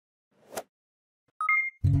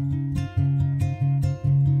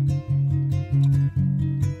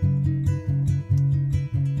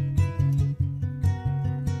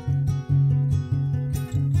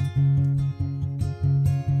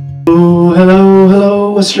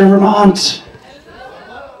hello, Worcester, Vermont.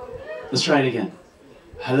 Let's try it again.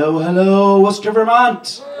 Hello, hello, Worcester,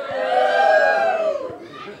 Vermont.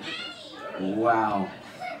 Wow.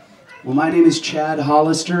 Well, my name is Chad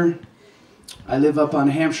Hollister. I live up on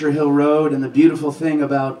Hampshire Hill Road, and the beautiful thing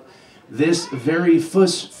about this very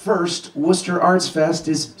first Worcester Arts Fest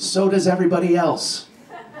is so does everybody else.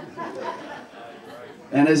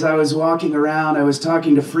 And as I was walking around, I was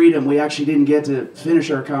talking to Freedom. We actually didn't get to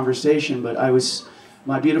finish our conversation, but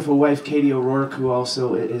my beautiful wife, Katie O'Rourke, who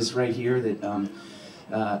also is right here,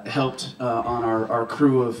 that helped on our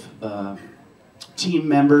crew of team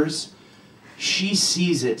members. She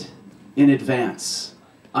sees it in advance.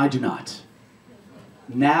 I do not.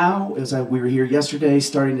 Now, as we were here yesterday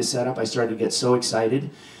starting to set up, I started to get so excited.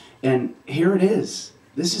 And here it is.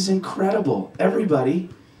 This is incredible. Everybody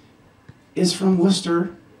is from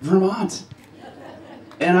Worcester, Vermont.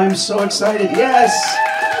 And I'm so excited. Yes!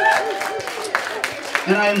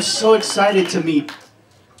 And I am so excited to meet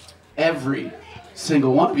every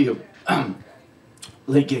single one of you.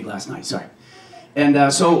 Late gig last night, sorry.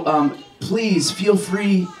 And so please feel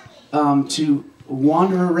free to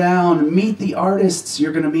wander around, meet the artists.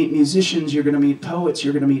 You're going to meet musicians, you're going to meet poets,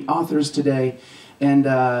 you're going to meet authors today. And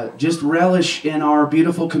just relish in our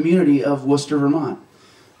beautiful community of Worcester, Vermont.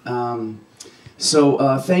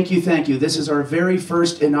 So thank you, thank you. This is our very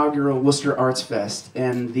first inaugural Worcester Arts Fest,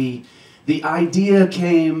 and the idea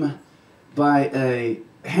came by a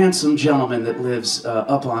handsome gentleman that lives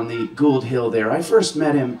up on the Gould Hill there. I first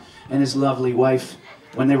met him and his lovely wife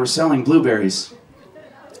when they were selling blueberries,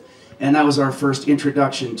 and that was our first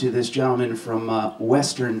introduction to this gentleman from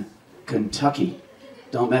Western Kentucky.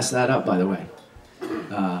 Don't mess that up, by the way.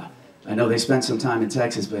 I know they spent some time in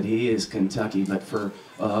Texas, but he is Kentucky. But for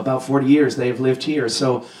about 40 years, they've lived here.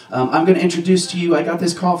 So I'm going to introduce to you, I got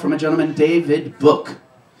this call from a gentleman, David Book.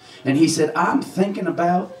 And he said, I'm thinking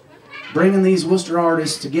about bringing these Worcester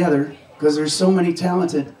artists together because there's so many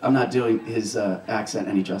talented, I'm not doing his accent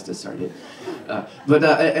any justice, sorry, dude.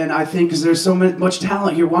 And I think because there's so much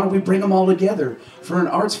talent here, why don't we bring them all together for an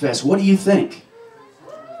arts fest? What do you think?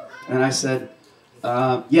 And I said,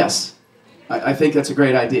 yes, I think that's a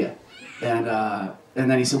great idea. And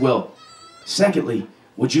then he said, well, secondly,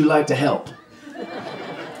 would you like to help?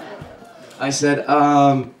 I said,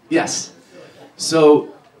 yes. So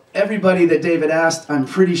everybody that David asked, I'm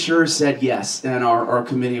pretty sure said yes. And our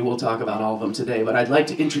committee will talk about all of them today. But I'd like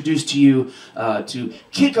to introduce to you, to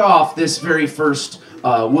kick off this very first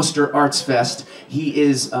Worcester Arts Fest. He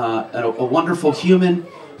is a wonderful human.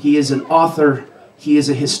 He is an author. He is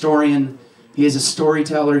a historian. He is a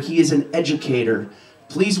storyteller. He is an educator.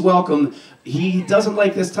 Please welcome, he doesn't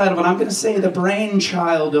like this title, but I'm going to say the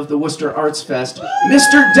brainchild of the Worcester Arts Fest,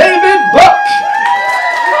 Mr. David Book!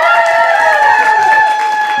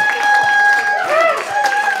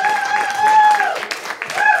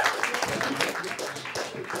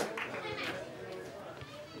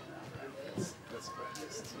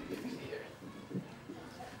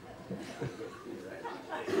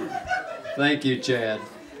 Thank you, Chad.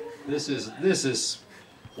 This is,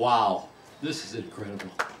 wow. This is incredible.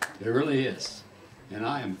 It really is. And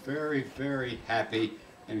I am very, very happy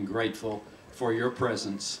and grateful for your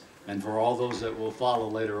presence and for all those that will follow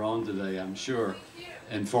later on today, I'm sure.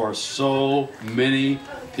 And for so many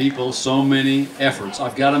people, so many efforts.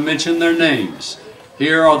 I've got to mention their names.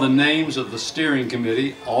 Here are the names of the steering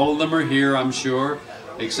committee. All of them are here, I'm sure,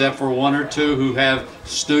 except for one or two who have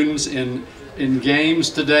students in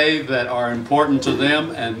games today that are important to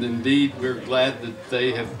them, and indeed we're glad that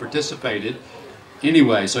they have participated.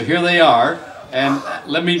 Anyway, so here they are, and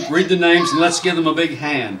let me read the names and let's give them a big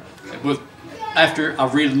hand after I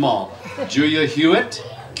read them all. Julia Hewitt,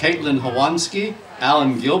 Caitlin Hawansky,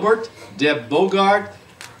 Alan Gilbert, Deb Bogart,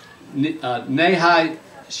 Nehai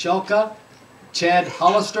Shelka, Chad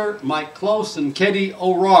Hollister, Mike Close, and Katie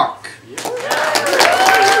O'Rourke.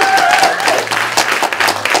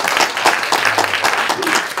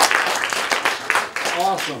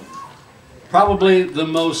 Awesome. Probably the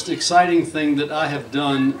most exciting thing that I have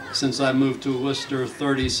done since I moved to Worcester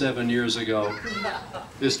 37 years ago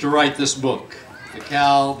is to write this book, The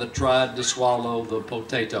Cow That Tried to Swallow the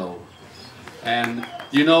Potato. And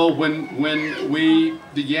you know, when we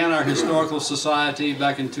began our historical society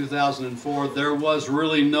back in 2004, there was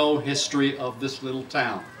really no history of this little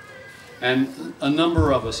town. And a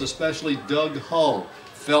number of us, especially Doug Hull,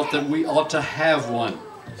 felt that we ought to have one.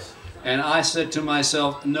 And I said to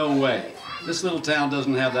myself, no way. This little town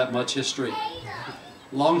doesn't have that much history.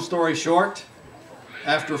 Long story short,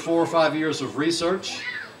 after 4 or 5 years of research,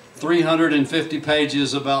 350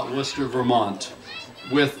 pages about Worcester, Vermont.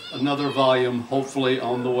 with another volume, hopefully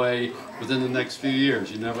on the way within the next few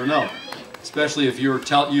years. You never know, especially if you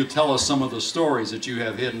tell us some of the stories that you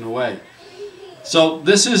have hidden away. So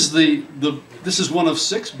this is this is one of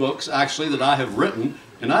 6 books actually that I have written,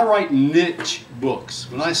 and I write niche books.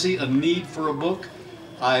 When I see a need for a book,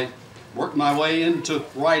 I work my way into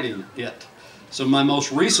writing it. So my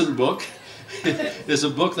most recent book is a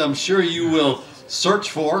book that I'm sure you will search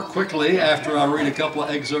for quickly after I read a couple of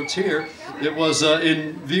excerpts here. It was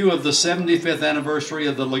in view of the 75th anniversary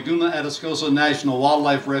of the Laguna Atascosa National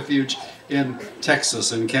Wildlife Refuge in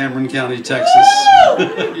Texas, in Cameron County, Texas.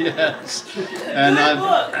 Yes. And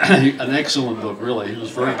an excellent book, really. It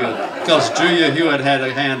was very good. Because Julia Hewitt had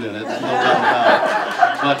a hand in it, no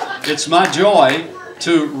doubt about it. But it's my joy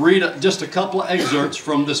to read just a couple of excerpts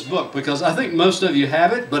from this book, because I think most of you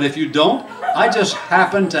have it, but if you don't, I just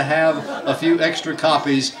happen to have a few extra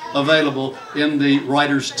copies available in the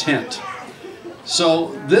writer's tent.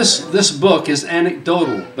 So this book is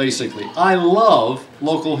anecdotal, basically. I love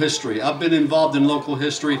local history. I've been involved in local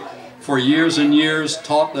history for years and years,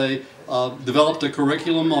 developed a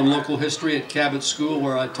curriculum on local history at Cabot School,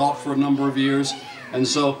 where I taught for a number of years. And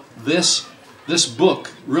so this book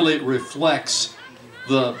really reflects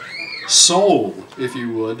the soul, if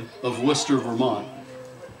you would, of Worcester, Vermont.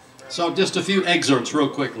 So just a few excerpts real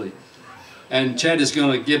quickly. And Chad is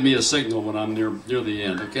going to give me a signal when I'm near the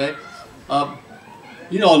end, okay?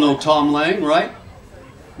 You all know Tom Lang, right?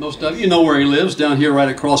 Most of you know where he lives, down here right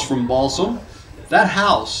across from Balsam. That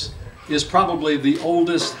house is probably the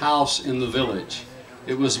oldest house in the village.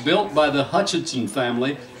 It was built by the Hutchinson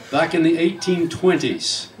family back in the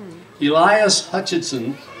 1820s. Elias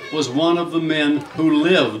Hutchinson was one of the men who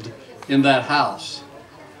lived in that house.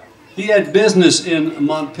 He had business in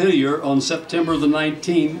Montpelier on September the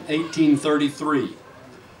 19th, 1833.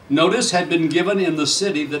 Notice had been given in the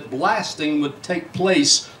city that blasting would take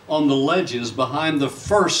place on the ledges behind the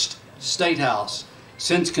first State House,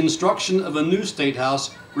 since construction of a new State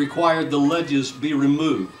House required the ledges be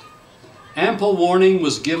removed. Ample warning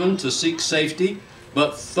was given to seek safety,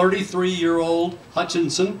 but 33-year-old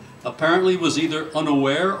Hutchinson apparently was either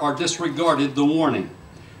unaware or disregarded the warning,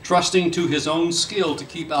 trusting to his own skill to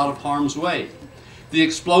keep out of harm's way. The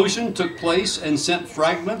explosion took place and sent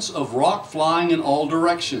fragments of rock flying in all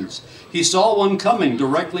directions. He saw one coming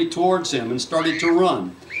directly towards him and started to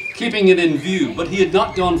run, keeping it in view, but he had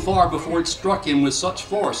not gone far before it struck him with such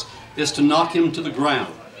force as to knock him to the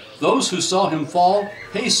ground. Those who saw him fall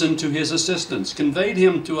hastened to his assistance, conveyed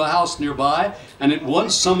him to a house nearby, and at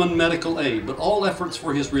once summoned medical aid. But all efforts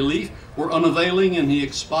for his relief were unavailing, and he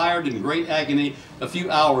expired in great agony a few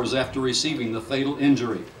hours after receiving the fatal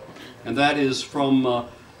injury. And that is from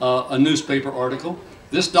a newspaper article.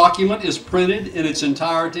 This document is printed in its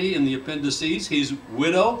entirety in the appendices. His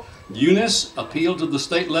widow, Eunice, appealed to the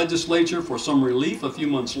state legislature for some relief a few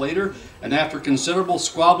months later, and after considerable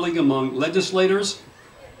squabbling among legislators,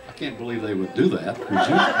 I can't believe they would do that, would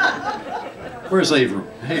you? Where's Avram?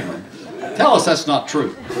 Avram, tell us that's not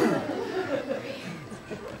true.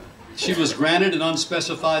 She was granted an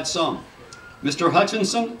unspecified sum. Mr.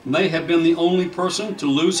 Hutchinson may have been the only person to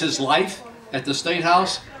lose his life at the State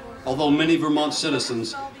House, although many Vermont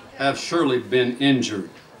citizens have surely been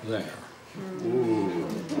injured there. Ooh.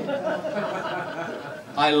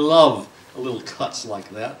 I love little cuts like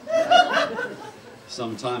that.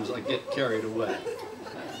 Sometimes I get carried away.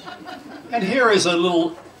 And here is a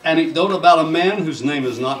little anecdote about a man whose name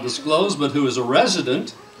is not disclosed, but who is a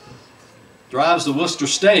resident, drives the Worcester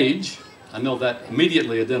stage. I know that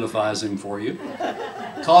immediately identifies him for you.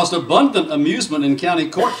 Caused abundant amusement in county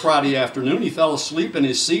court Friday afternoon. He fell asleep in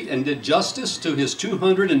his seat and did justice to his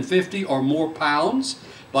 250 or more pounds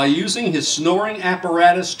by using his snoring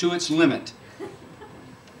apparatus to its limit.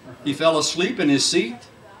 He fell asleep in his seat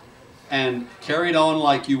and carried on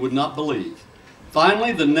like you would not believe.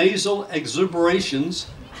 Finally, the nasal exuberations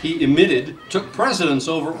he emitted took precedence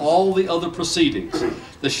over all the other proceedings.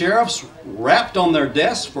 The sheriffs rapped on their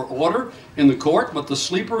desks for order in the court, but the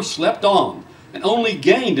sleeper slept on and only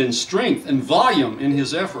gained in strength and volume in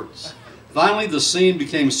his efforts. Finally, the scene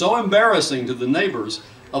became so embarrassing to the neighbors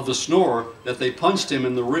of the snorer that they punched him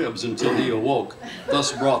in the ribs until he awoke,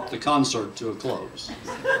 thus brought the concert to a close.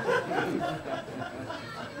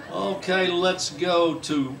 Okay, let's go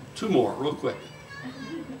to 2 more real quick.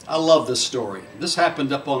 I love this story. This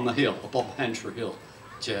happened up on the hill, up on Hampshire Hill,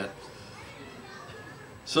 Chad.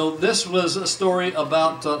 So this was a story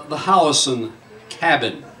about the Howison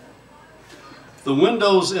cabin. The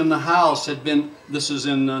windows in the house had been, this is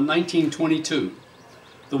in 1922.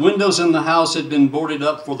 The windows in the house had been boarded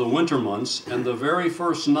up for the winter months, and the very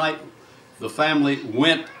first night the family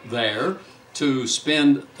went there, to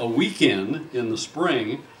spend a weekend in the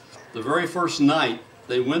spring. The very first night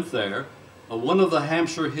they went there, one of the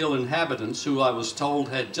Hampshire Hill inhabitants, who I was told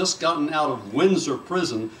had just gotten out of Windsor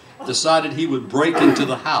prison, decided he would break into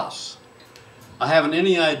the house. I haven't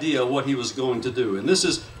any idea what he was going to do. And this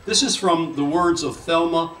is from the words of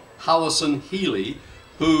Thelma Howison Healy,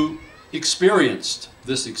 who experienced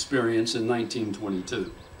this experience in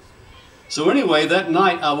 1922. So anyway, that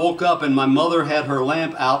night I woke up and my mother had her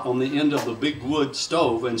lamp out on the end of the big wood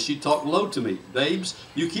stove, and she talked low to me. "Babes,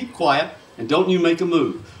 you keep quiet and don't you make a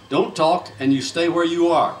move. Don't talk and you stay where you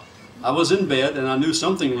are." I was in bed and I knew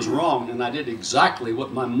something was wrong, and I did exactly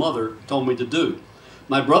what my mother told me to do.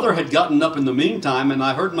 My brother had gotten up in the meantime, and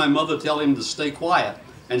I heard my mother tell him to stay quiet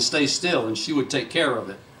and stay still, and she would take care of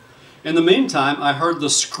it. In the meantime, I heard the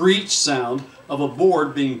screech sound of a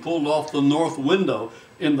board being pulled off the north window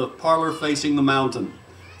in the parlor facing the mountain.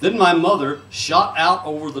 Then my mother shot out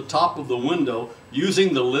over the top of the window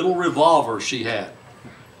using the little revolver she had.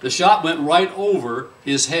 The shot went right over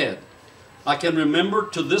his head. I can remember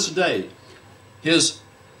to this day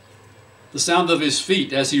the sound of his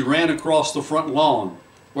feet as he ran across the front lawn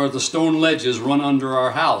where the stone ledges run under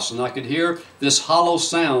our house, and I could hear this hollow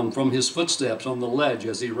sound from his footsteps on the ledge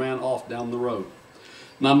as he ran off down the road.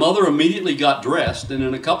 My mother immediately got dressed, and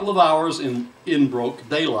in a couple of hours in broke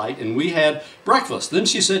daylight, and we had breakfast. Then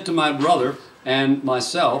she said to my brother and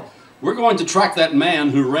myself, "We're going to track that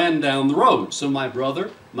man who ran down the road." So my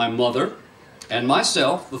brother, my mother, and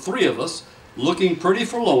myself, the three of us, looking pretty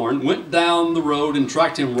forlorn, went down the road and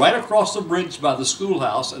tracked him right across the bridge by the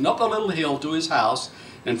schoolhouse and up a little hill to his house,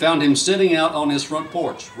 and found him sitting out on his front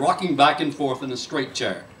porch, rocking back and forth in a straight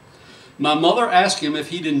chair. My mother asked him if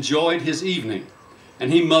he'd enjoyed his evening,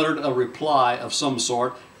 and he muttered a reply of some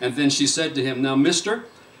sort, and then she said to him, "Now, mister,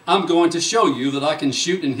 I'm going to show you that I can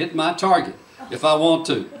shoot and hit my target if I want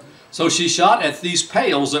to." So she shot at these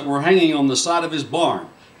pails that were hanging on the side of his barn.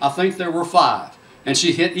 I think there were 5. And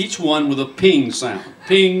she hit each one with a ping sound.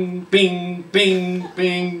 Ping, ping, ping,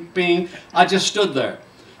 ping, ping. I just stood there.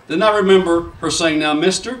 Then I remember her saying, "Now,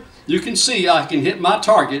 mister, you can see I can hit my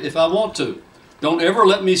target if I want to. Don't ever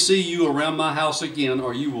let me see you around my house again,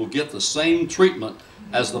 or you will get the same treatment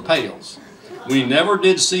as the pails." We never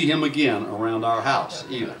did see him again around our house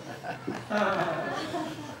either.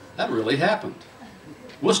 That really happened.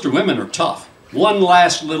 Worcester women are tough. One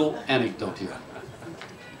last little anecdote here.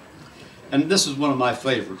 And this is one of my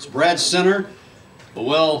favorites. Brad Center, a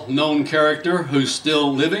well-known character who's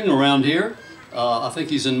still living around here. I think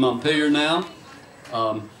he's in Montpelier now.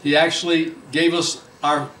 He actually gave us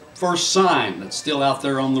our first sign that's still out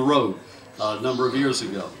there on the road a number of years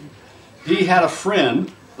ago. He had a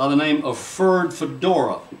friend by the name of Ferd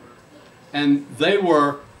Fedora, and they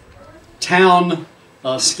were town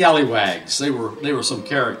scallywags. They were some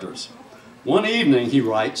characters. One evening, he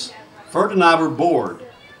writes, "Ferd and I were bored.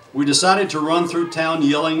 We decided to run through town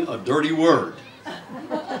yelling a dirty word.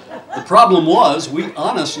 The problem was we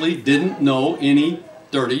honestly didn't know any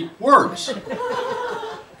dirty words.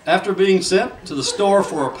 After being sent to the store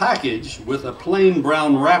for a package with a plain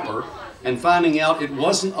brown wrapper and finding out it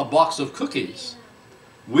wasn't a box of cookies,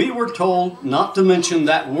 we were told not to mention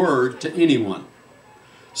that word to anyone.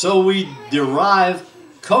 So we derived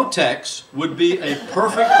Kotex would be a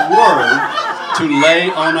perfect word to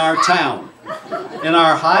lay on our town. In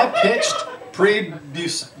our high-pitched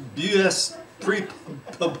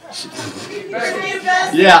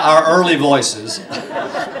our early voices,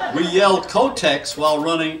 we yelled Kotex while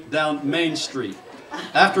running down Main Street.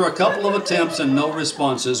 After a couple of attempts and no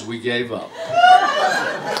responses, we gave up."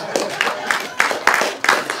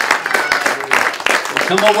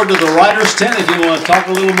 Come over to the writer's tent if you want to talk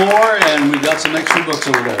a little more, and we've got some extra books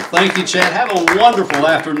over there. Thank you, Chad. Have a wonderful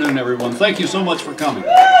afternoon, everyone. Thank you so much for coming.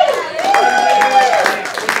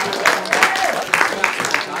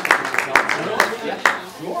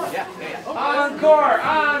 Encore!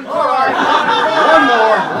 Encore! One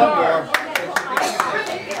more.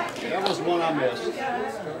 That was one I missed.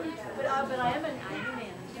 But I am an ID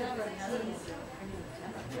man.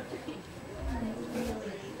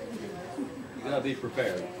 You gotta be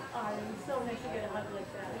prepared. I'm so nice to get a hug like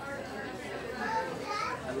that.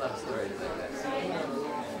 I love stories like that.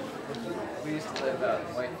 We used to live out in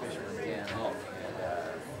Whitefish, Montana, and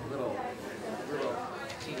a little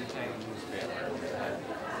teeny tiny newspaper had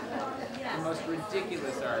the most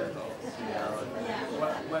ridiculous articles. You know,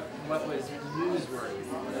 what was newsworthy,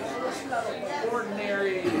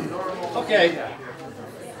 ordinary, normal. Okay.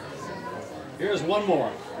 Here's one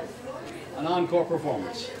more. An encore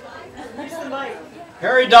performance.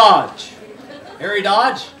 Harry Dodge. Harry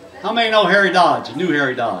Dodge? How many know Harry Dodge? Knew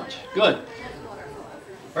Harry Dodge. Good.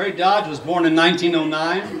 Harry Dodge was born in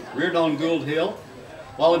 1909, reared on Gould Hill.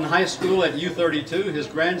 While in high school at U32, his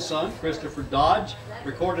grandson, Christopher Dodge,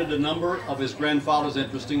 recorded a number of his grandfather's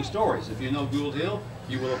interesting stories. If you know Gould Hill,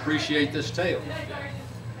 you will appreciate this tale.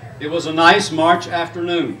 It was a nice March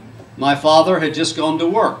afternoon. My father had just gone to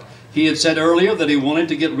work. He had said earlier that he wanted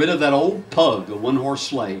to get rid of that old Pug, a one-horse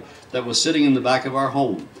sleigh, that was sitting in the back of our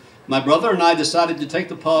home. My brother and I decided to take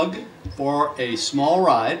the Pug for a small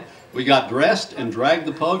ride. We got dressed and dragged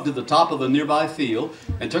the Pug to the top of the nearby field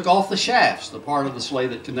and took off the shafts, the part of the sleigh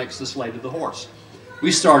that connects the sleigh to the horse.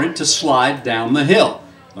 We started to slide down the hill.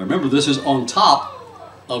 Now remember, this is on top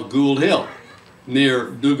of Gould Hill, near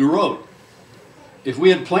Duga Road. If we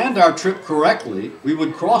had planned our trip correctly, we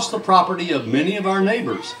would cross the property of many of our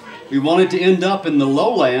neighbors. We wanted to end up in the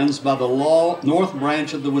lowlands by the north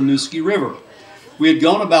branch of the Winooski River. We had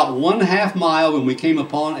gone about 1/2 mile when we came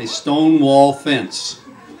upon a stone wall fence.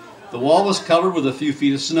 The wall was covered with a few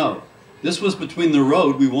feet of snow. This was between the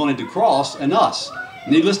road we wanted to cross and us.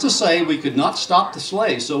 Needless to say, we could not stop the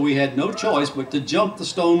sleigh, so we had no choice but to jump the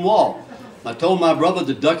stone wall. I told my brother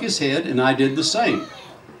to duck his head, and I did the same.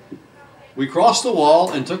 We crossed the wall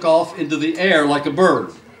and took off into the air like a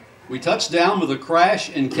bird. We touched down with a crash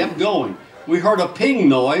and kept going. We heard a ping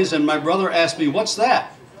noise, and my brother asked me, "What's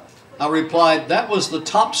that?" I replied, "That was the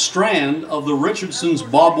top strand of the Richardson's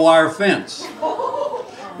barbed wire fence."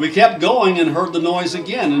 We kept going and heard the noise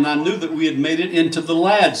again, and I knew that we had made it into the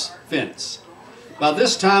lad's fence. By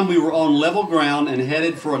this time, we were on level ground and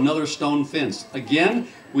headed for another stone fence. Again,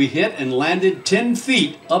 we hit and landed 10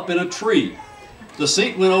 feet up in a tree. The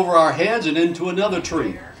seat went over our heads and into another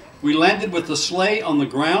tree. We landed with the sleigh on the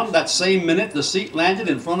ground. That same minute, the seat landed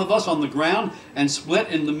in front of us on the ground and split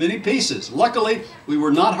into many pieces. Luckily, we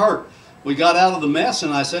were not hurt. We got out of the mess,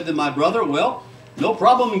 and I said to my brother, "Well, no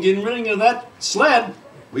problem in getting rid of that sled."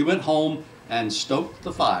 We went home and stoked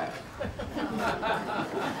the fire.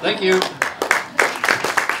 Thank you.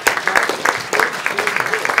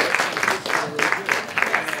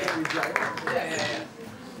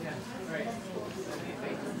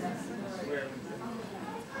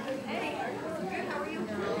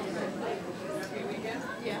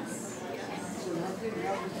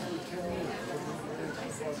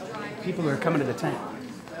 People are coming to the tent.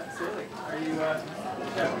 Absolutely. Are you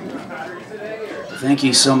hungry today? Or? Thank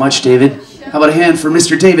you so much, David. How about a hand for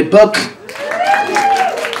Mr. David Book?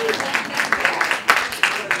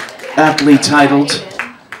 Aptly titled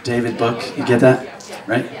David Book. You get that?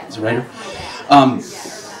 Right? He's a writer.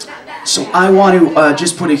 So I want to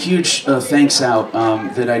just put a huge thanks out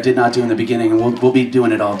that I did not do in the beginning, and we'll be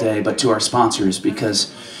doing it all day, but to our sponsors,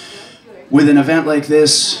 because with an event like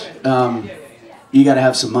this, you got to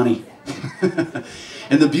have some money.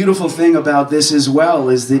 And the beautiful thing about this as well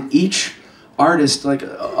is that each artist, like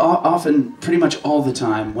often, pretty much all the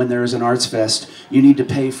time, when there is an arts fest, you need to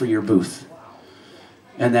pay for your booth.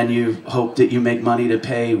 And then you hope that you make money to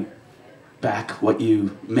pay back what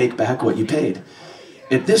you paid.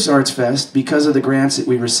 At this arts fest, because of the grants that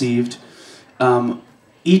we received,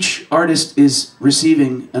 each artist is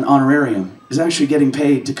receiving an honorarium, is actually getting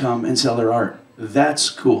paid to come and sell their art. That's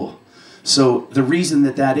cool. So the reason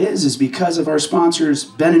that is because of our sponsors,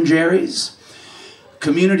 Ben & Jerry's,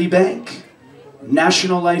 Community Bank,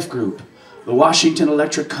 National Life Group, the Washington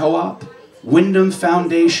Electric Co-op, Wyndham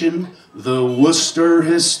Foundation, the Worcester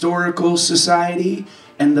Historical Society,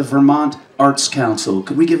 and the Vermont Arts Council.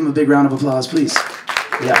 Could we give them a big round of applause, please?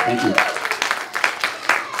 Yeah, thank you.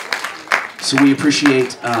 So we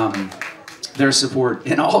appreciate their support.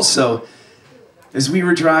 And also, as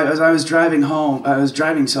I was driving home, I was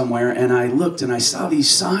driving somewhere, and I looked and I saw these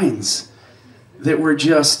signs that were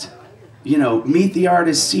just, you know, meet the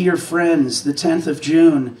artist, see your friends. The 10th of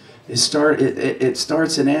June, it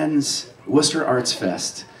starts and ends Worcester Arts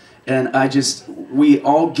Fest. And we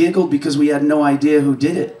all giggled because we had no idea who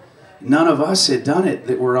did it. None of us had done it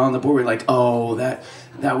that were on the board. We were like, oh, that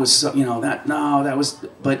was,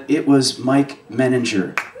 but it was Mike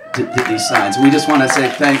Menninger did these signs. We just want to say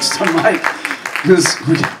thanks to Mike. Because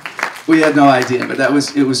we had no idea, but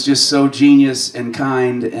it was just so genius and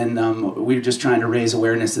kind, and we were just trying to raise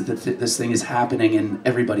awareness that this thing is happening in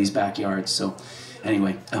everybody's backyard. So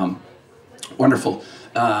anyway, wonderful.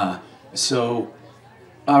 So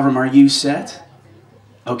Avram, are you set?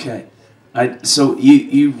 Okay. So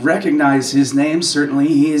you recognize his name, certainly.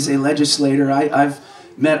 He is a legislator. I've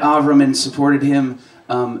met Avram and supported him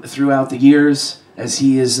throughout the years as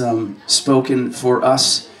he has spoken for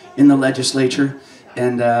us in the legislature,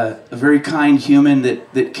 and a very kind human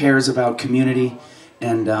that cares about community.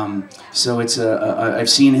 And so I've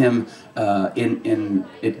seen him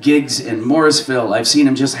at gigs in Morrisville. I've seen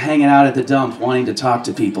him just hanging out at the dump wanting to talk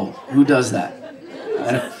to people. Who does that?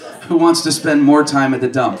 Who wants to spend more time at the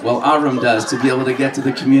dump? Well, Avram does, to be able to get to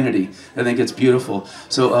the community. I think it's beautiful.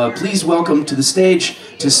 So please welcome to the stage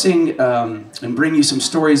to sing and bring you some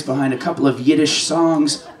stories behind a couple of Yiddish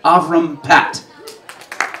songs, Avram Pat.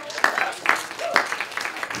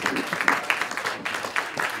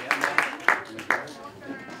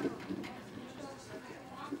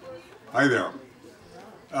 Hi there.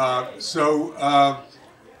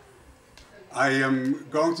 I am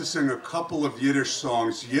going to sing a couple of Yiddish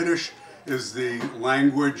songs. Yiddish is the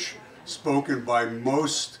language spoken by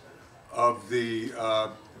most of the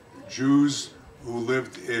Jews who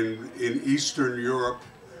lived in Eastern Europe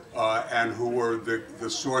and who were the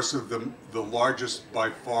source of the largest by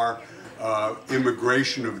far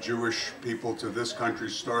immigration of Jewish people to this country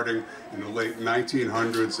starting in the late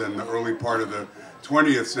 1900s and the early part of the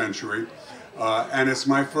 20th century. And it's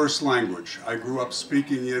my first language. I grew up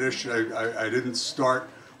speaking Yiddish. I didn't start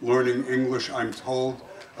learning English, I'm told,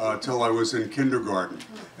 till I was in kindergarten.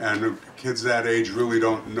 And kids that age really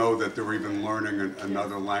don't know that they're even learning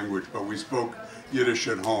another language. But we spoke Yiddish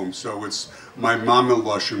at home, so it's my mama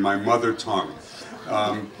Lashon, my mother tongue.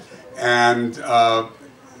 I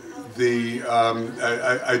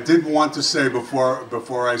did want to say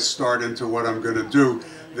before I start into what I'm going to do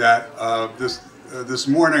that this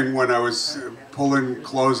morning when I was pulling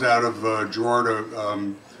clothes out of a drawer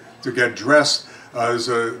to get dressed, there's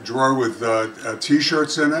a drawer with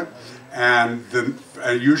T-shirts in it, and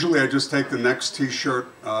usually I just take the next T-shirt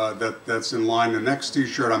that's in line. The next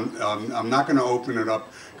T-shirt I'm not going to open it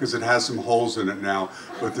up because it has some holes in it now.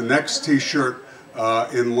 But the next T-shirt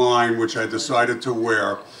in line, which I decided to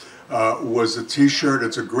wear, was a T-shirt.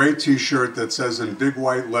 It's a gray T-shirt that says in big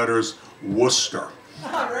white letters, Worcester.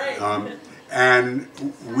 And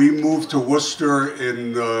we moved to Worcester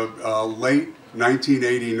in the late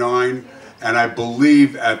 1989, and I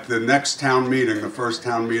believe at the next town meeting, the first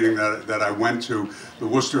town meeting that I went to, the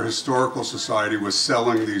Worcester Historical Society was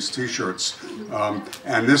selling these T-shirts.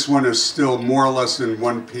 And this one is still more or less in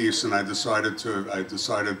one piece, and I decided,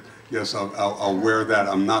 yes, I'll wear that.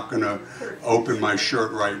 I'm not going to open my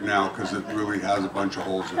shirt right now because it really has a bunch of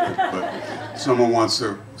holes in it. But if someone wants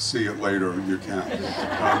to see it later, you can.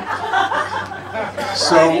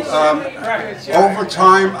 Over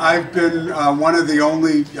time, I've been one of the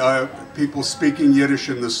only people speaking Yiddish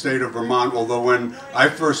in the state of Vermont, although when I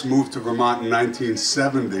first moved to Vermont in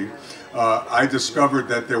 1970, I discovered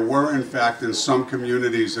that there were, in fact, in some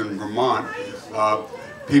communities in Vermont,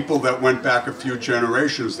 people that went back a few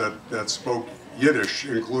generations that spoke Yiddish,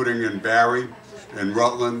 including in Barry, in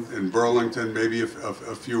Rutland, in Burlington, maybe a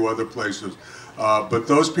few other places. But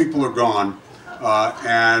those people are gone,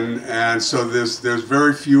 and so there's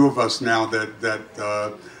very few of us now that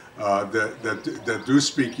do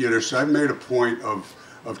speak Yiddish. So I've made a point of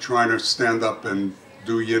trying to stand up and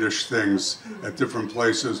do Yiddish things at different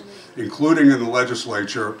places, including in the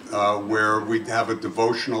legislature, where we have a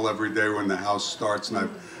devotional every day when the House starts, and I've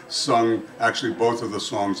sung actually both of the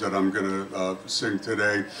songs that I'm going to sing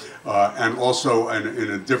today, and also in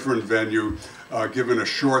a different venue, given a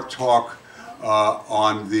short talk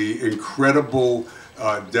on the incredible,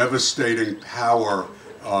 devastating power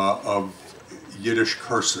of Yiddish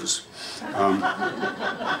curses.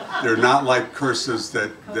 They're not like curses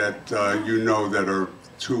that you know that are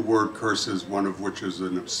two-word curses, one of which is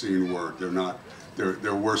an obscene word. They're not.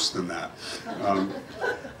 They're worse than that.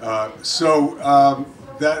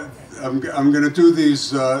 I'm going to do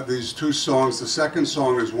these two songs. The second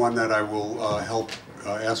song is one that I will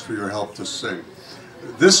ask for your help to sing.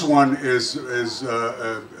 This one is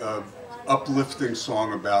a uplifting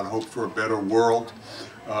song about hope for a better world.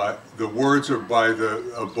 The words are by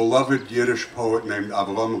a beloved Yiddish poet named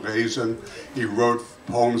Avram Rezen. He wrote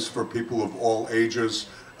poems for people of all ages.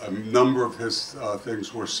 A number of his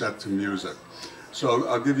things were set to music. So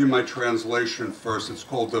I'll give you my translation first. It's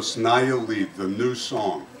called Das Neue Lied, the new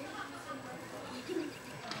song.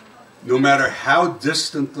 No matter how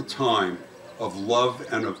distant the time of love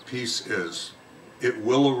and of peace is, it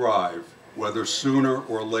will arrive, whether sooner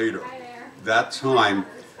or later. That time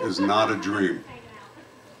is not a dream.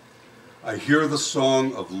 I hear the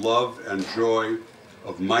song of love and joy,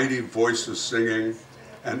 of mighty voices singing,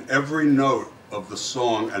 and every note of the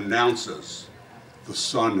song announces the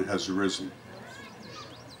sun has risen.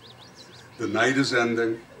 The night is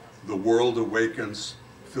ending, the world awakens,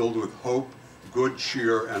 filled with hope, good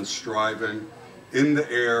cheer, and striving. In the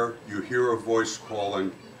air, you hear a voice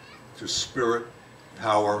calling to spirit,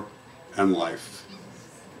 power, and life.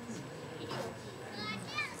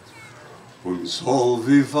 Und soll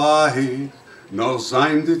wie weit noch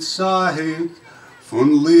sein die Zeit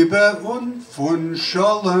von Liebe und von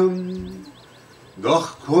Scholem.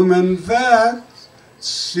 Doch kommen wird,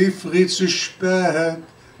 sie fried zu spät,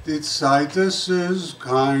 die Zeit es ist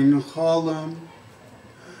kein Cholem.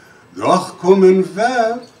 Doch kommen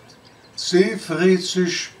wird, sie fried zu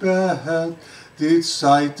spät, die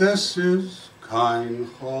Zeit es ist kein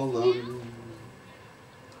Cholem.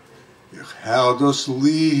 Ich hör das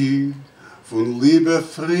Lied von Liebe,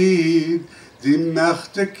 Fried, die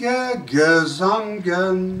mächtige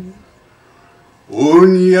Gesangen.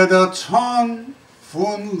 Und jeder Ton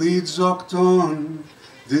von Lied sagt an,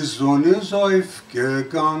 die Sonne ist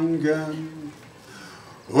aufgegangen.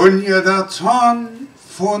 Und jeder Ton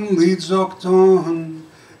von Lied sagt an,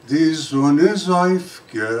 die Sonne ist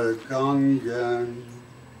aufgegangen.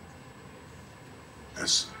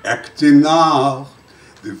 Es eckt die Nacht,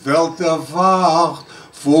 die Welt erwacht,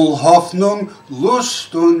 voll Hoffnung,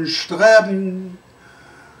 Lust und Streben.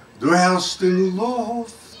 Du hörst in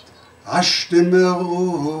Luft, a Stimme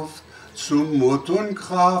ruft zu Mut und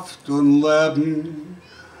Kraft und Leben.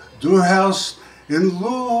 Du hörst in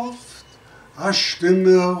Luft, a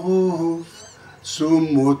Stimme ruft zu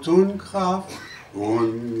Mut und Kraft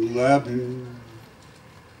und Leben.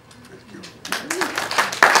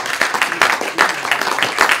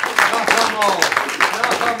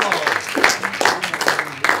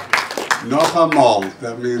 Noch einmal,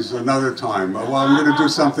 that means another time. Well, I'm going to do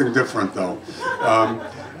something different though.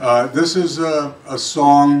 This is a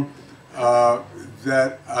song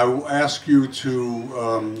that I will ask you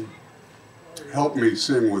to help me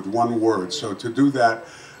sing with one word. So to do that,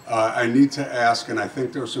 I need to ask, and I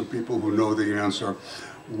think there are some people who know the answer,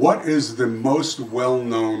 what is the most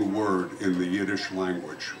well-known word in the Yiddish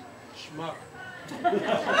language? Schmuck.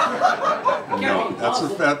 No,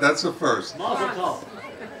 that's a first.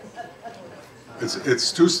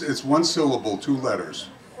 It's one syllable, 2 letters.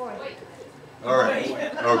 All right.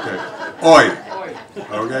 Okay. Oi.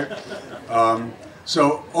 Okay.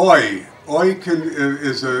 So oi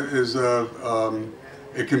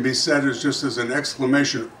it can be said as just as an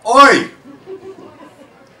exclamation. Oi.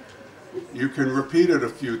 You can repeat it a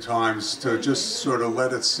few times to just sort of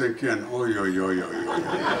let it sink in. Oi, oi, oi, oi, oi.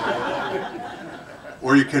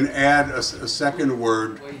 Or you can add a second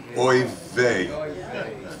word. Oi vey.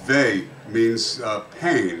 Vey means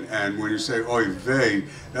pain, and when you say oy vey,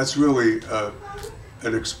 that's really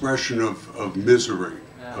an expression of misery,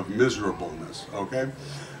 of miserableness, okay?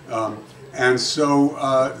 And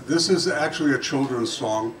so this is actually a children's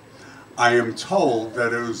song. I am told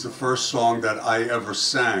that it was the first song that I ever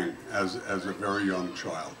sang as a very young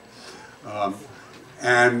child.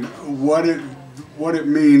 And what it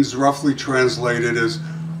means, roughly translated, is,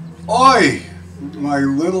 oi, my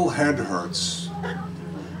little head hurts.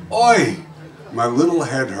 Oi, my little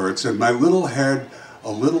head hurts, and my little head,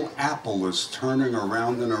 a little apple is turning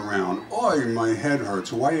around and around. Oi, my head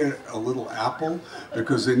hurts. Why a little apple?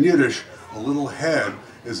 Because in Yiddish, a little head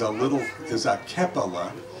is a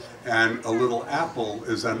kepala, and a little apple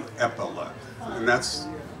is an epala. And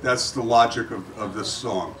that's the logic of this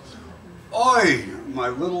song. Oi, my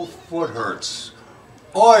little foot hurts.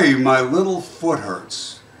 Oi, my little foot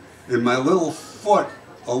hurts. In my little foot,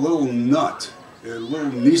 a little nut, a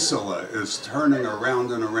little nisala is turning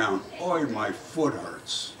around and around. Oi, my foot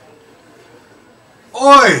hurts.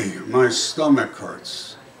 Oi, my stomach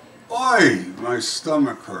hurts. Oi, my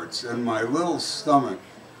stomach hurts. And my little stomach,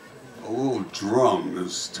 a little drum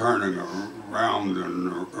is turning around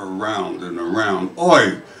and around and around.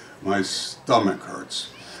 Oi, my stomach hurts.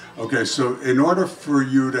 Okay, so in order for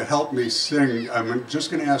you to help me sing, I'm just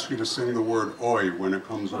going to ask you to sing the word oi when it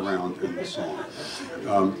comes around in the song.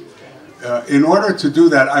 In order to do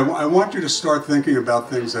that, I want you to start thinking about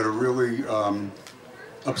things that are really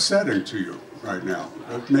upsetting to you right now,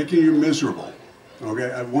 making you miserable.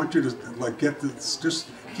 Okay, I want you to get this, just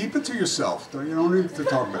keep it to yourself. You don't need to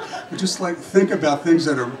talk about it. But just think about things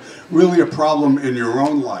that are really a problem in your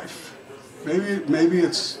own life. Maybe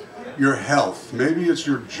it's your health, maybe it's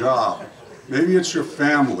your job, maybe it's your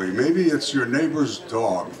family, maybe it's your neighbor's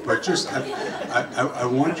dog, but just I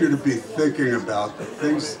want you to be thinking about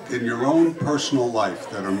things in your own personal life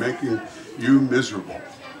that are making you miserable,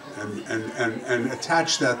 and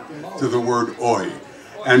attach that to the word oi.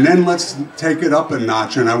 And then let's take it up a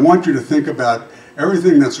notch, and I want you to think about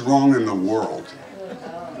everything that's wrong in the world,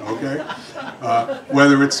 okay?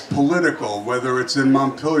 whether it's political, whether it's in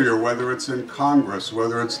Montpelier, whether it's in Congress,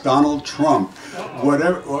 whether it's Donald Trump,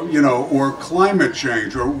 whatever, you know, or climate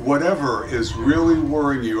change, or whatever is really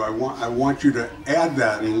worrying you. I want you to add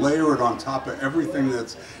that and layer it on top of everything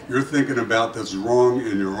that's you're thinking about that's wrong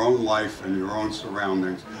in your own life and your own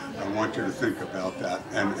surroundings. I want you to think about that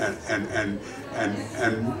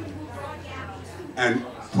and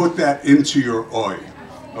put that into your oi.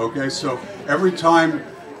 Okay, so every time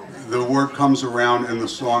the word comes around in the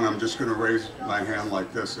song, I'm just going to raise my hand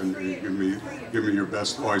like this and give me your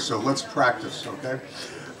best oi. So let's practice, okay?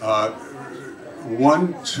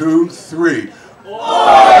 1, 2, 3.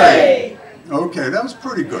 Oi! Okay, that was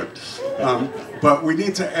pretty good. But we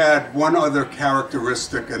need to add one other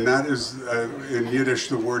characteristic, and that is, in Yiddish,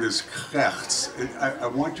 the word is krechts. I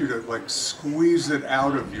want you to like squeeze it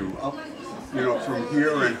out of you, up, you know, from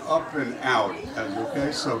here and up and out.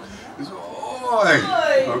 Okay, so it's oi.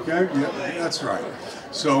 Okay, yeah, that's right.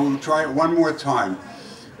 So try it one more time.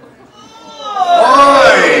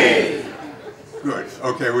 Oi! Good.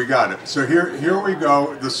 Okay, we got it. So here we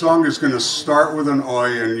go. The song is going to start with an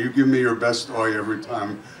oi, and you give me your best oi every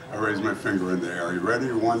time I raise my finger in the air. Are you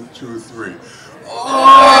ready? 1, 2, 3.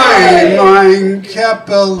 Oi, mein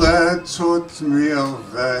Keppele tut mir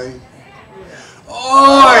weh.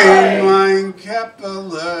 Oi, mein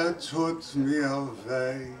Keppele tut mir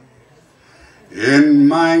weh. In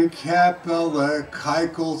mein Keppele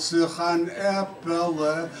keikelt sich an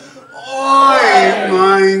Äppele. Oi,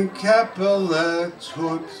 mein Keppele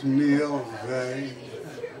tut mir weh.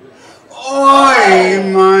 Oi,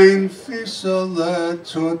 mein Fiesele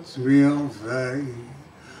tut mir weh.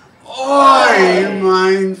 Oi,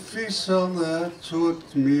 mein Fiesele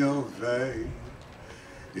tut mir weh.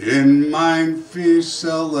 In mein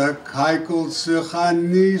Fiesele keikelt sich an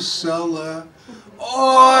Niesele.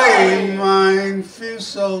 Oi, mein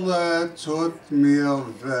Fiesele tut mir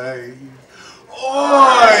weh.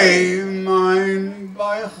 Oi, mein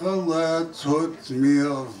Beichele tut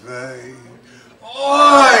mir weh.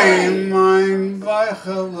 Oi, mein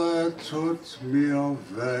Beichele tut mir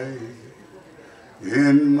weh.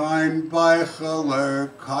 In mein Beichele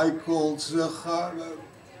keikelt sich an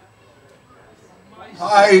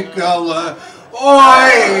Heikele.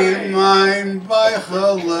 Oi, mein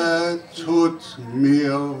Beichele tut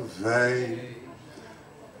mir weh.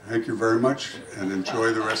 Thank you very much, and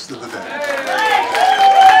enjoy the rest of the day.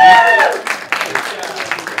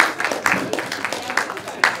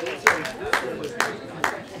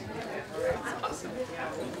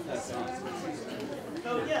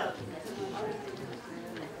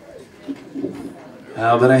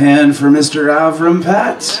 How about a hand for Mr. Avram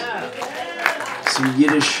Pat? Some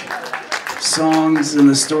Yiddish songs and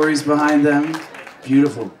the stories behind them.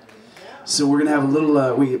 Beautiful. So we're going to have a little,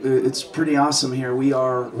 it's pretty awesome here. We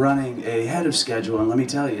are running ahead of schedule, and let me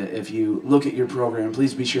tell you, if you look at your program,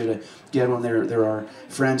 please be sure to get one. There are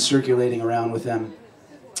friends circulating around with them.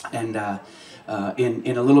 And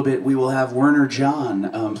in a little bit, we will have Werner John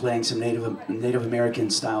playing some Native American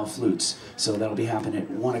style flutes. So that'll be happening at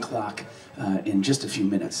 1 o'clock in just a few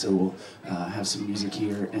minutes. So we'll have some music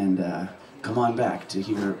here, and come on back to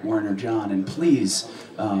hear Werner John. And please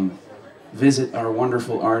visit our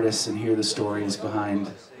wonderful artists and hear the stories behind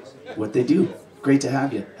what they do. Great to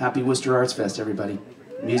have you. Happy Worcester Arts Fest, everybody.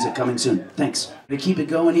 Music coming soon. Thanks. To keep it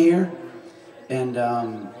going here, and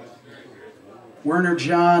Werner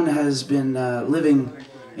John has been living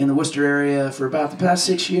in the Worcester area for about the past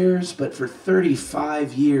 6 years, but for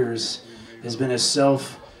 35 years has been a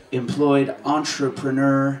self-employed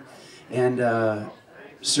entrepreneur, and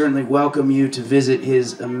certainly welcome you to visit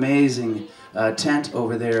his amazing tent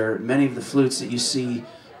over there. Many of the flutes that you see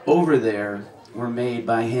over there were made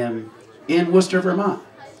by him in Worcester, Vermont.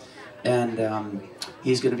 And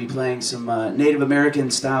he's going to be playing some Native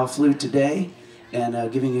American style flute today,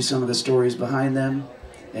 and giving you some of the stories behind them.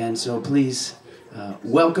 And so please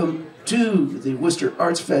welcome to the Worcester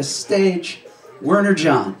Arts Fest stage, Werner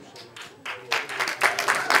John.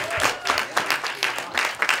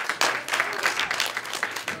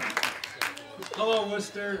 Hello,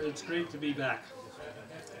 Worcester. It's great to be back.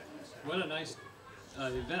 What a nice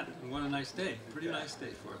event, and what a nice day. Pretty nice day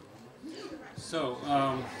for it. So,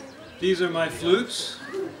 these are my flutes.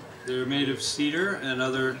 They're made of cedar and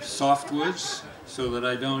other softwoods, so that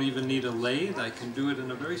I don't even need a lathe. I can do it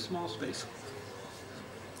in a very small space.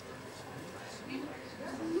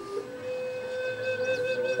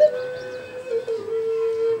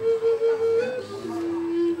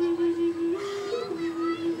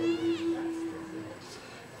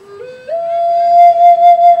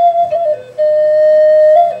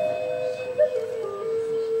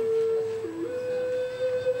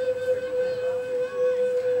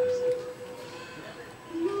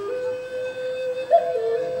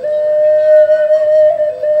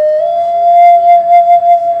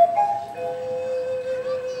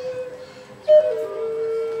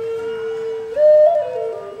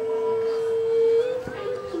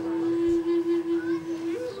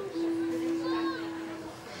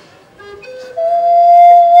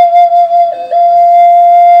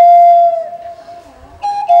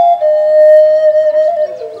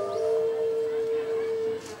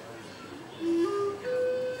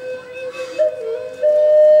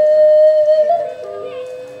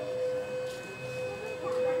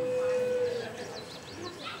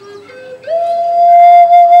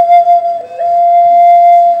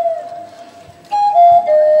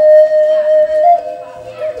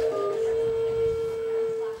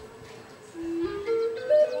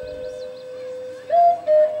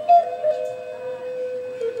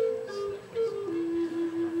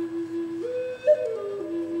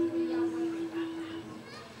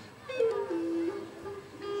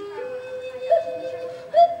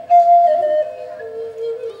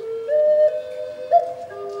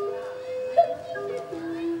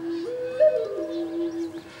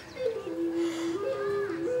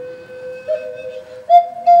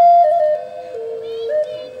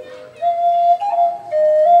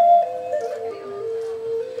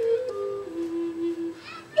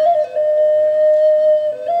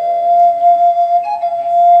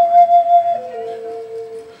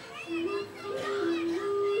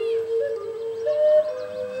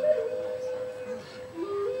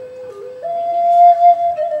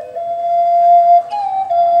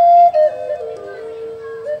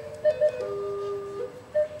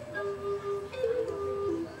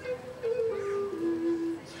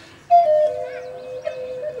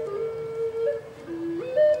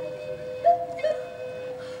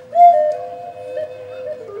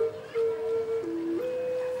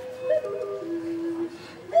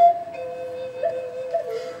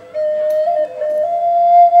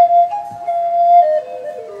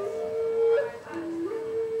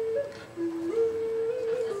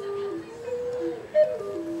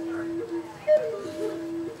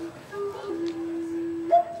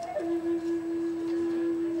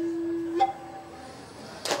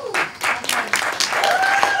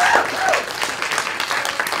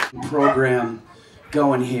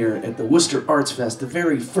 going here at the Worcester Arts Fest, the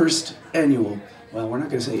very first annual. Well, we're not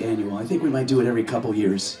going to say annual. I think we might do it every couple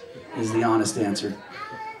years, is the honest answer.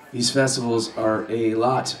 These festivals are a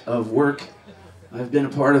lot of work. I've been a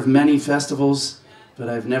part of many festivals, but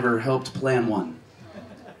I've never helped plan one.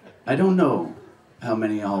 I don't know how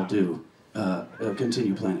many I'll do,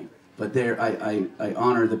 continue planning, but I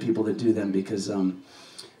honor the people that do them because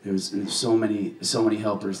there's so many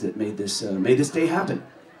helpers that made this day happen.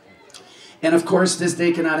 And of course, this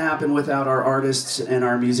day cannot happen without our artists and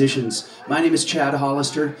our musicians. My name is Chad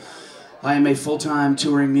Hollister. I am a full-time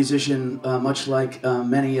touring musician, much like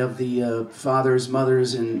many of the fathers,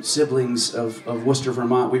 mothers, and siblings of Worcester,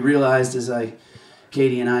 Vermont. We realized as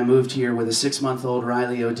Katie and I moved here with a 6-month-old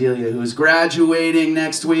Riley Odelia, who is graduating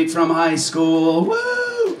next week from high school,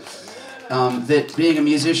 woo! That being a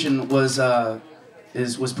musician was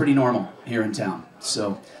pretty normal here in town.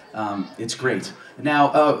 So it's great.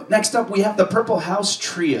 Now, next up, we have the Purple House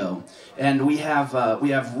Trio, and we have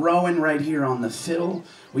Rowan right here on the fiddle.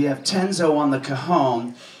 We have Tenzo on the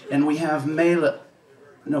cajon, and we have Mela.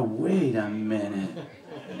 No, wait a minute.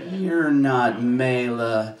 You're not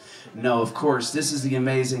Mela. No, of course, this is the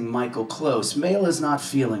amazing Michael Close. Mela's not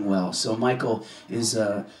feeling well, so Michael is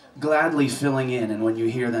gladly filling in, and when you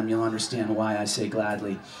hear them, you'll understand why I say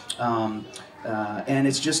gladly. And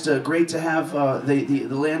it's just great to have the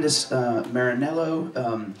Landis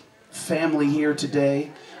Marinello family here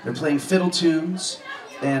today. They're playing fiddle tunes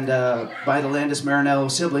and by the Landis Marinello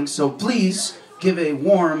siblings. So please give a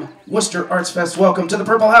warm Worcester Arts Fest welcome to the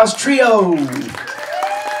Purple House Trio.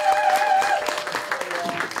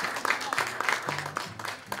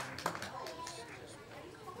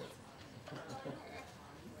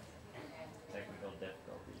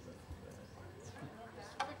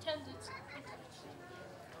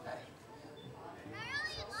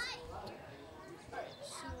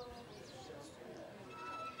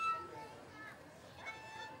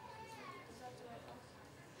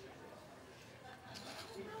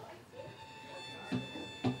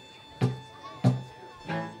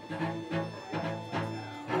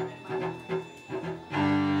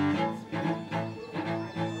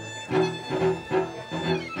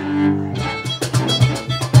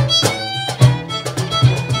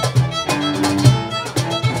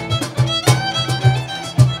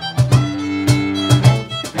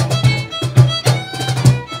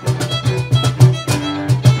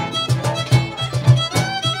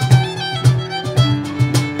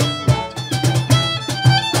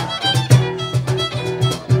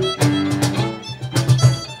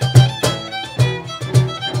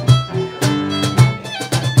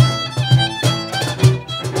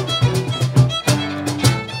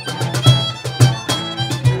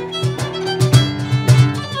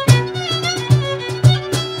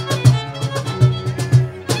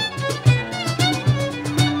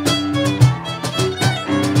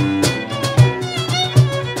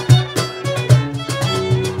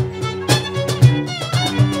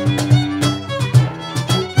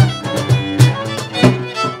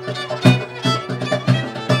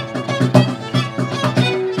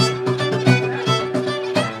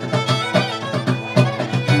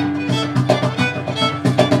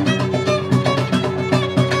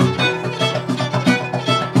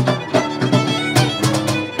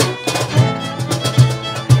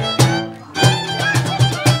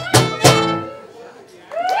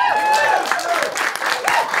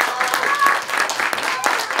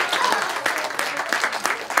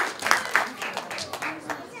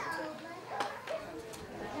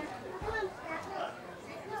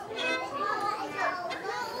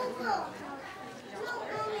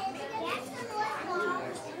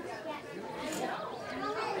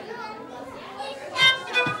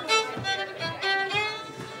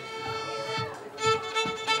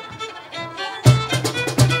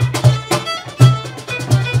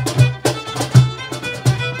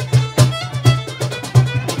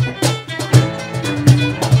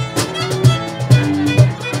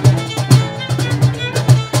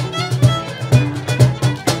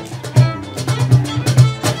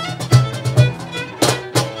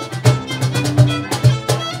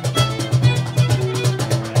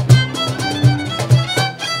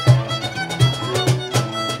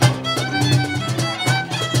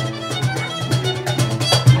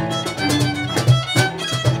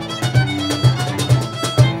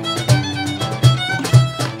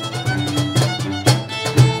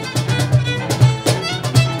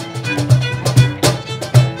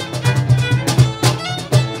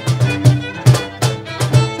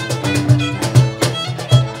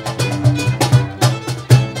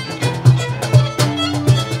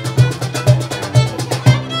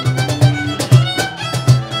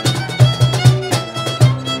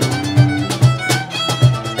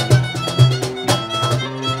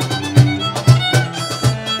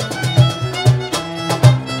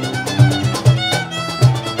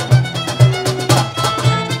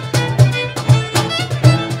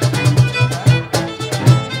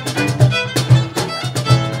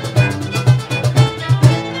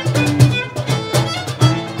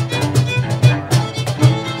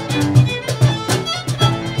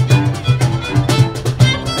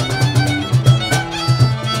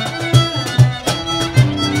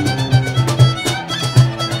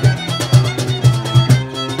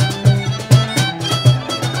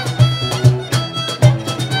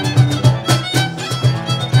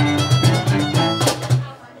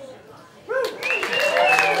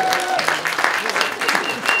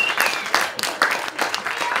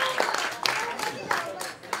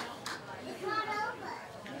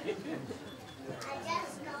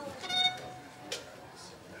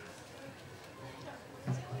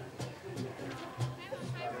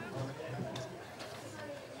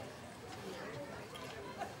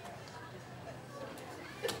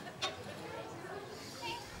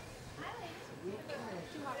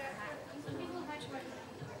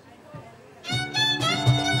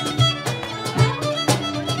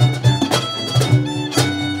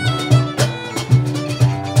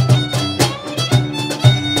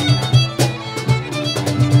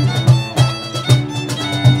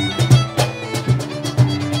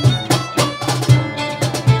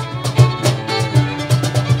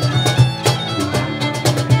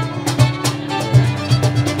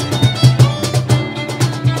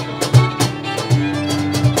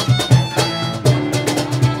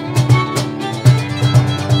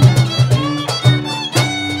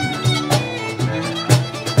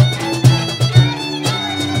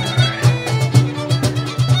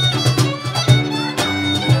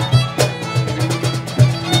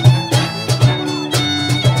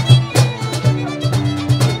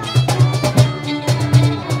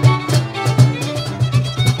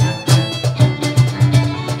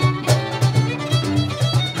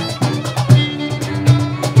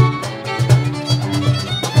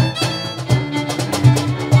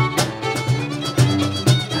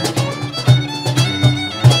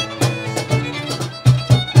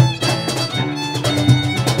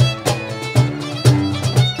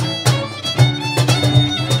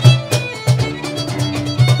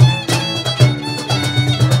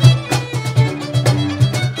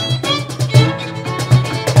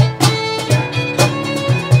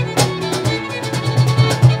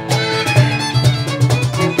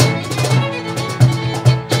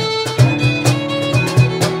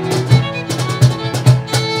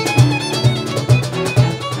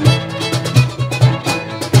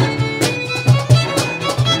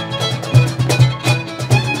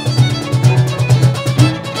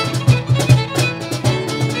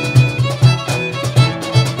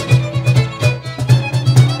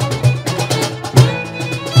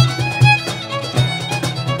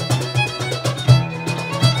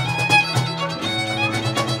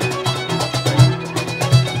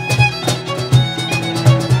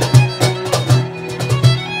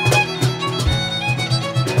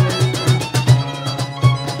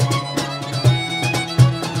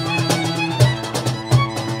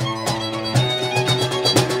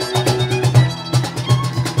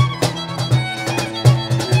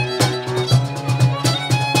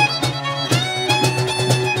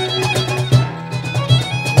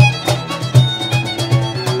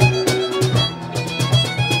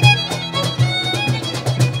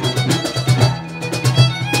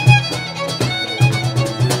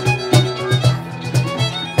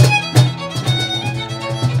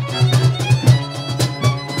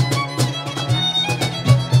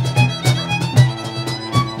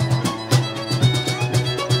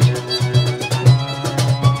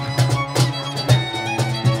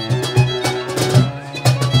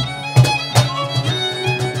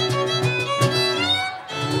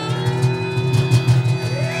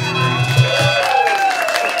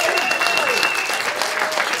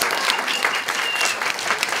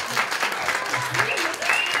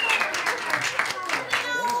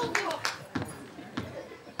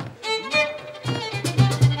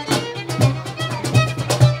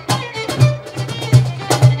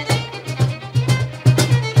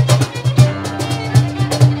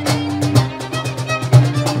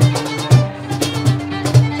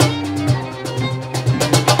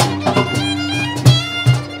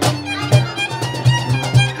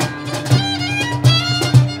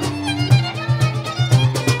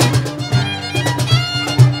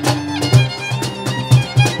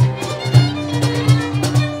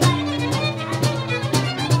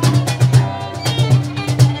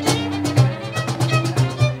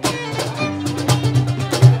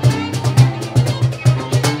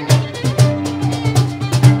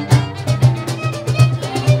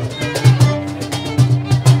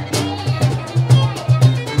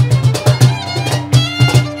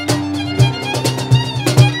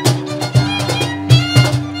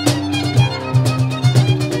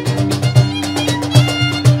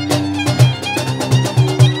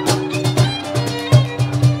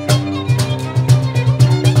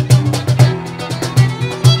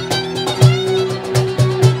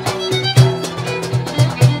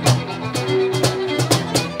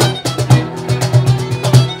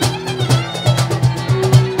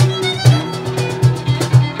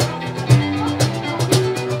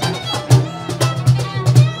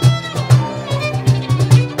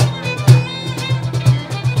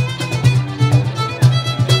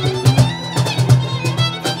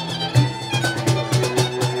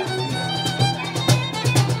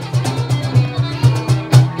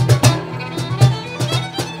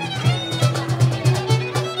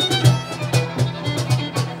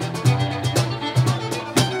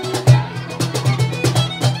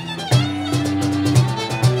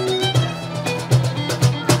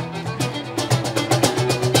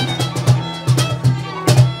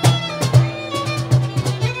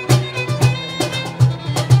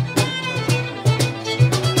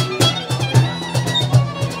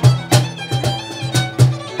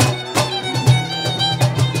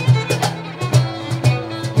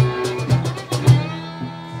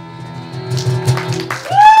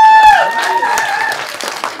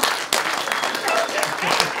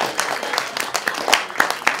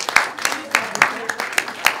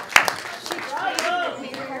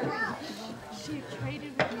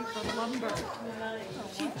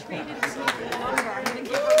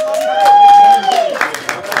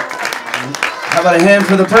 How about a hand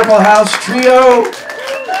for the Purple House Trio?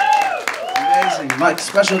 Amazing. My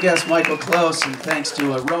special guest Michael Close, and thanks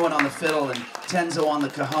to Rowan on the fiddle and Tenzo on the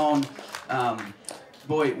cajon.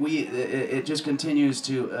 Boy, it just continues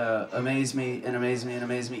to amaze me and amaze me and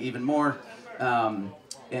amaze me even more.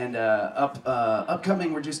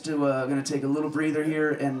 Upcoming, we're just going to take a little breather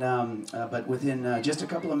here, and but within just a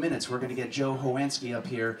couple of minutes, we're going to get Joe Howansky up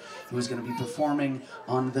here, who's going to be performing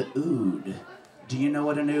on the oud. Do you know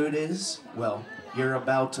what an oud is? Well, you're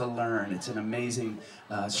about to learn. It's an amazing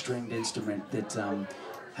stringed instrument that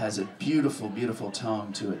has a beautiful, beautiful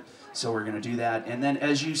tone to it. So we're going to do that, and then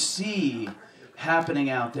as you see happening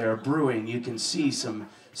out there, brewing, you can see some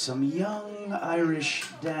young Irish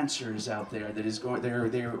dancers out there that is going.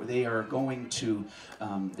 They are coming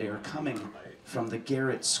from the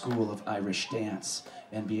Garrett School of Irish Dance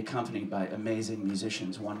and be accompanied by amazing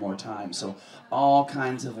musicians one more time. So all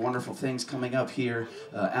kinds of wonderful things coming up here.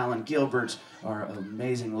 Alan Gilbert, our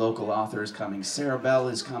amazing local author, is coming. Sarah Bell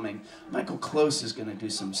is coming. Michael Close is going to do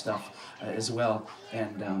some stuff as well.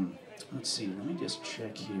 And let's see. Let me just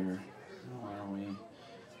check here. Where are we?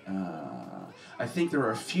 I think there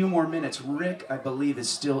are a few more minutes. Rick, I believe, is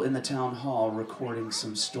still in the town hall recording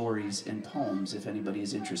some stories and poems, if anybody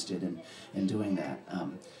is interested in doing that.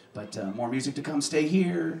 But more music to come. Stay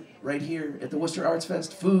here, right here at the Worcester Arts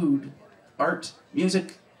Fest. Food, art,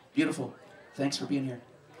 music, beautiful. Thanks for being here.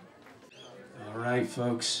 All right,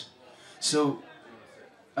 folks. So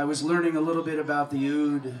I was learning a little bit about the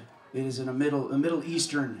oud. It is a Middle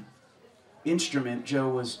Eastern instrument. Joe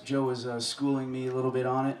was schooling me a little bit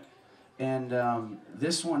on it, and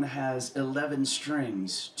this one has 11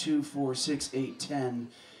 strings, 2, 4, 6, 8, 10,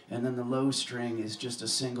 and then the low string is just a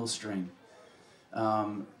single string.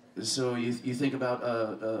 So you think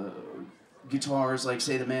about guitars like,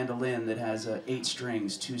 say, the mandolin that has 8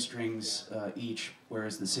 strings, 2 strings each,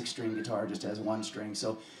 whereas the 6-string guitar just has 1 string.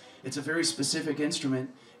 So it's a very specific instrument,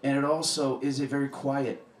 and it also is a very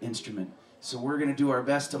quiet instrument. So we're going to do our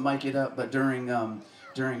best to mic it up, but during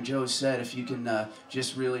Joe's set, if you can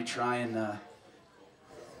just really try and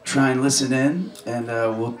listen in, and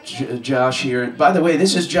we'll Josh here. By the way,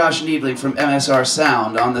 this is Josh Niebling from MSR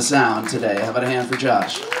Sound on the sound today. How about a hand for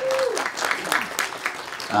Josh?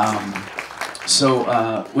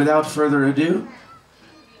 So without further ado,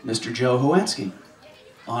 Mr. Joe Howansky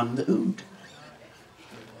on the oud.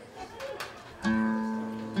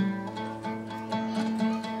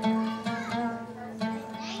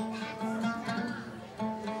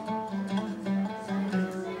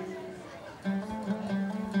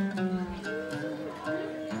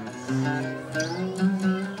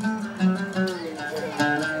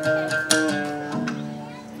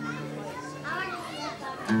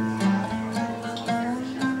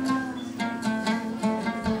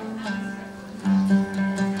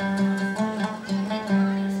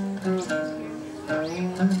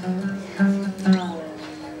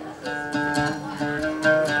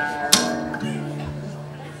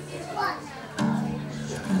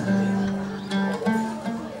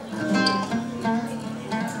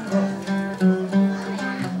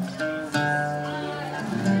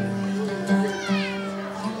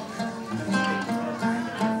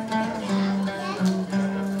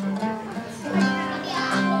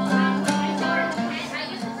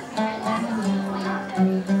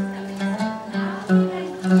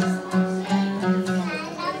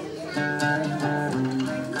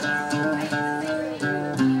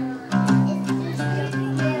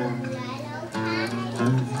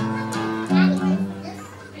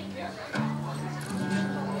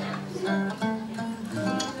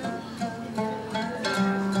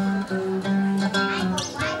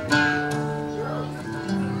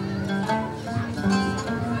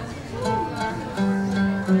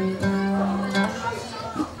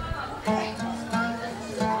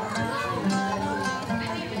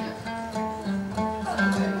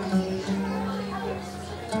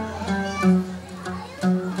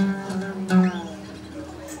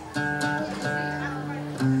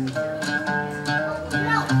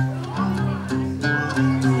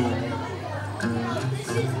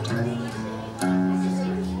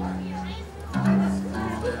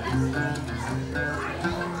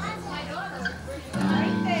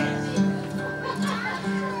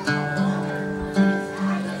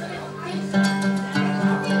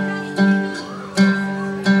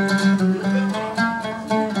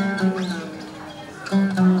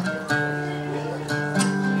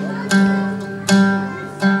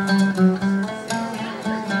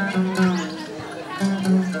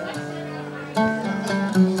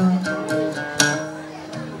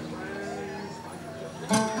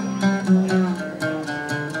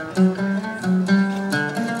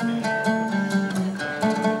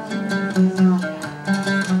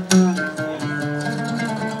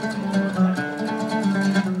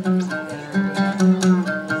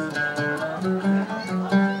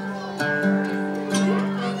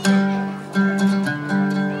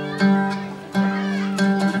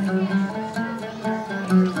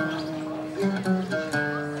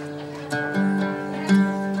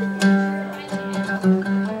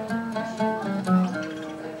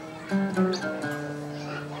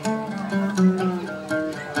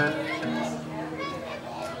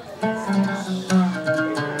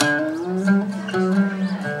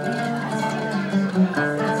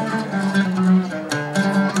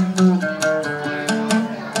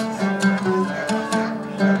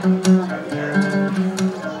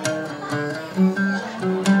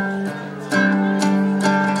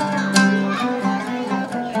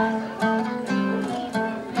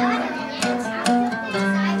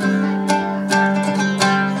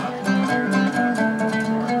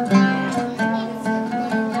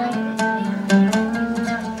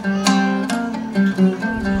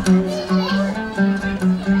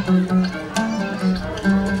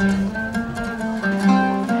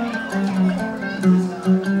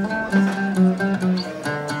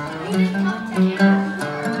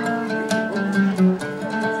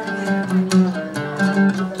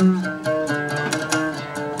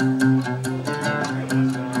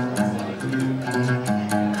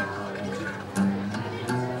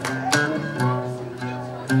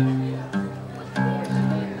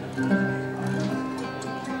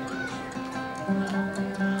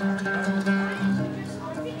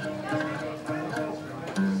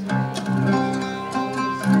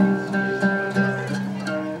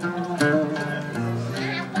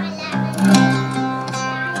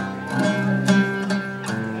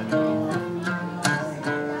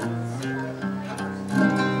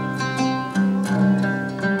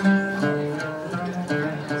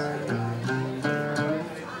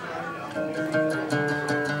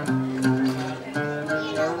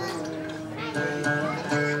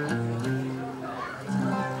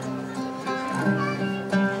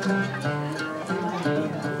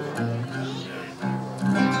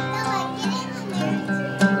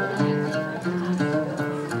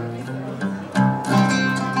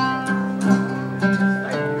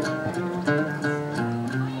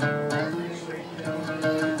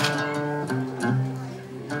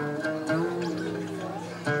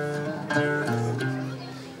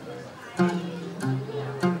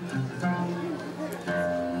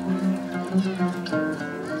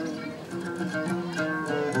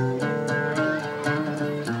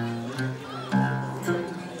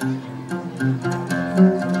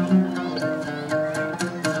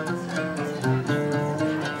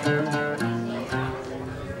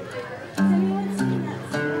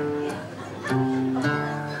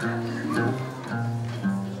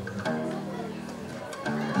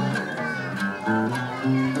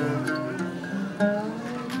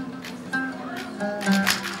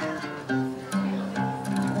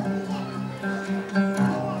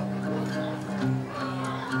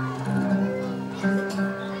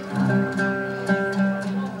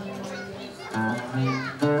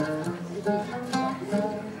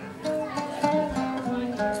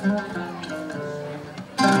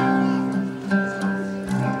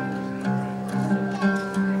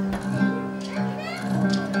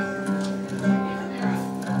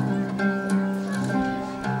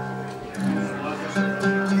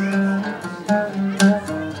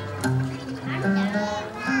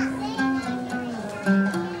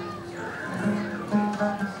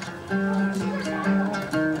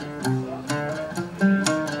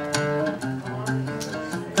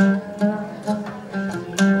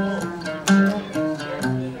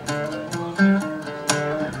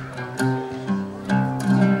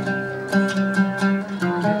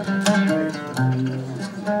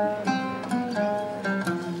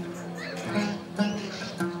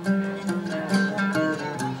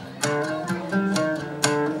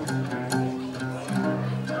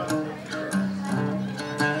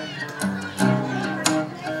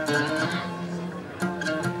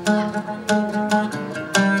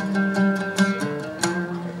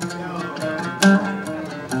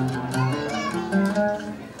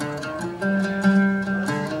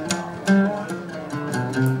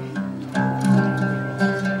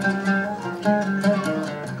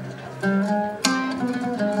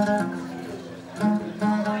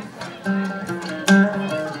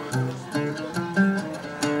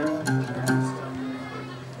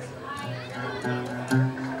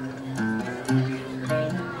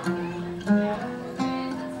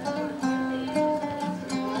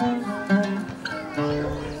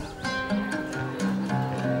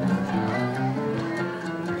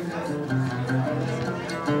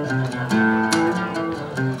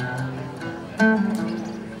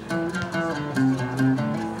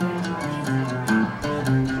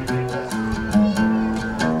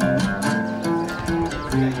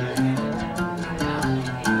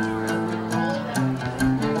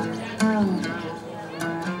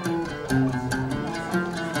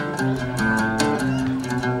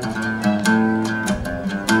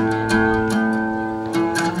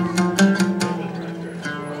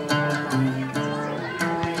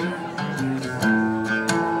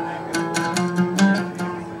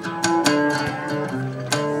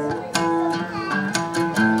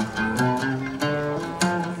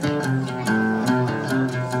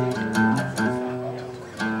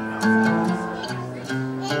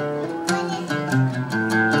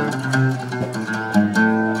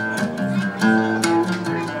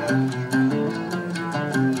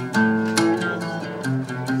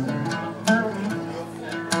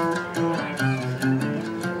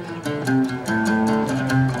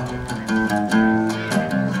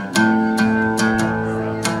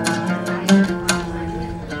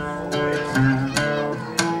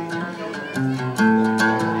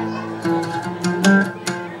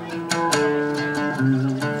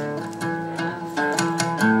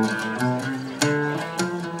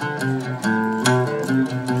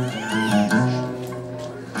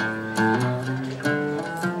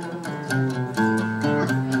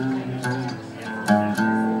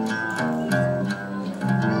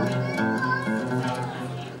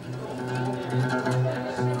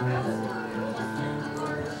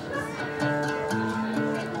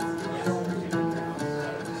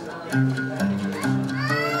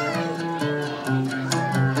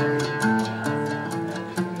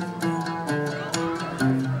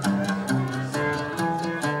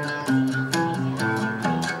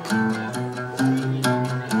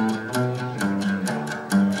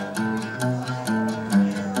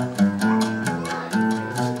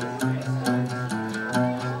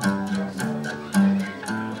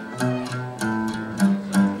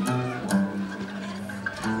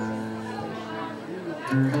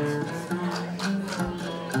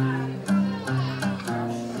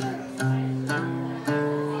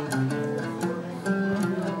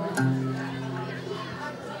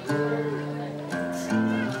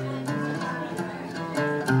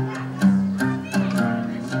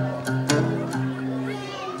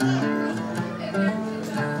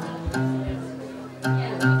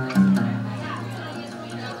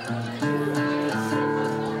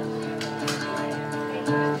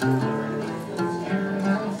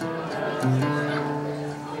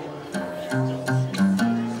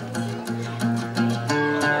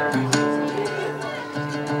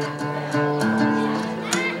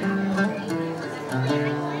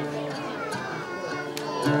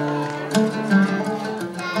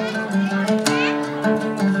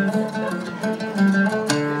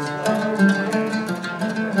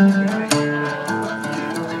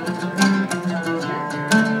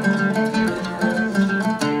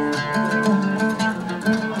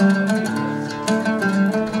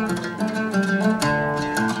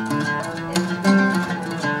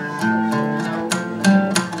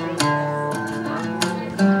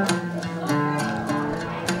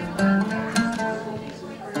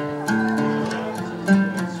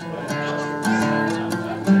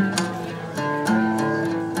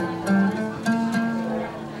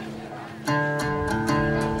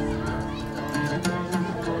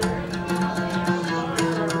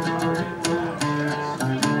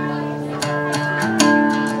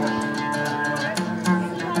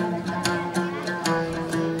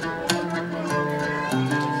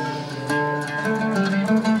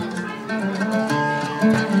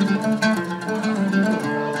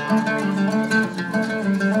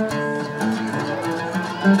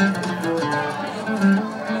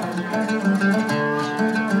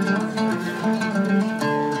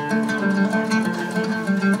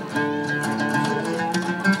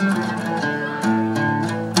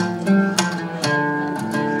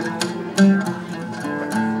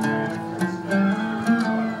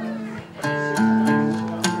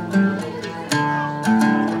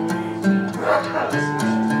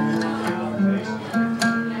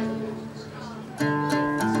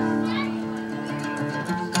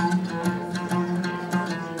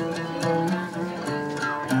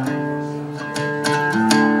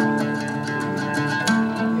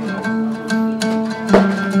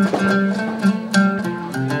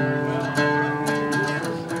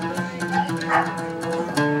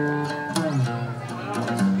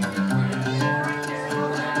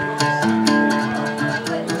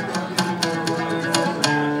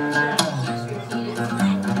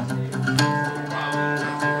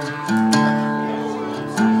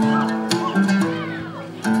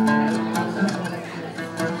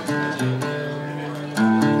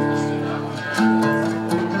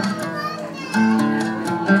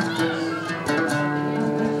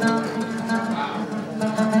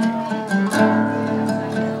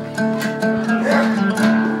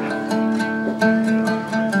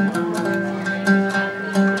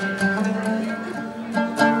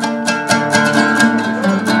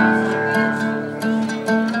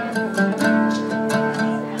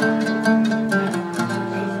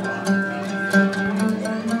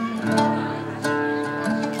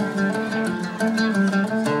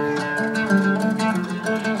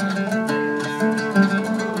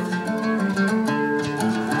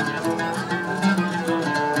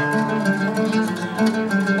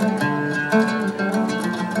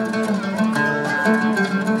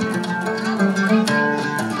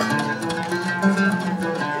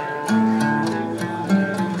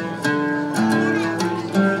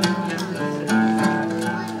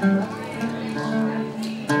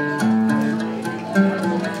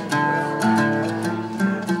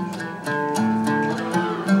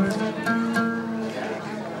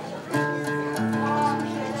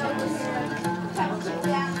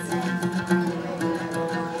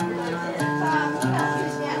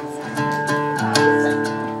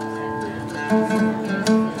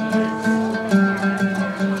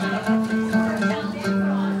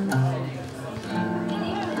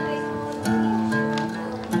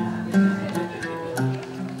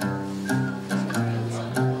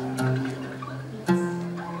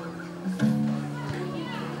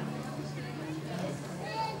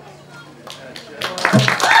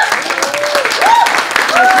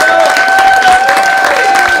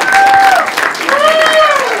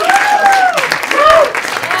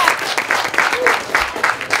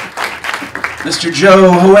 Mr. Joe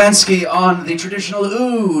Howensky on the traditional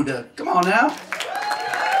oud. Come on now.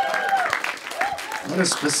 What a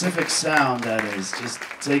specific sound that is. Just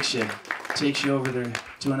takes you over there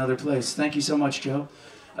to another place. Thank you so much, Joe.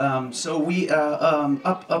 So we've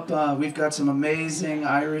got some amazing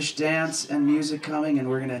Irish dance and music coming, and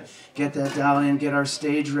we're gonna get that dialed in, get our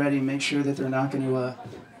stage ready, make sure that they're not going to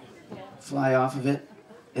fly off of it,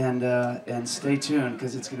 and stay tuned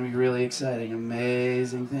because it's going to be really exciting,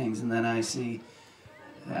 amazing things. And then I see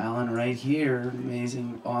Alan right here,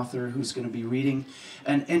 amazing author who's going to be reading,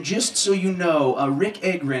 and just so you know, Rick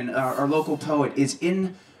Agrin, our local poet, is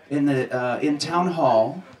in Town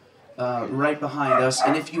Hall. Right behind us,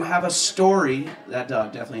 and if you have a story, that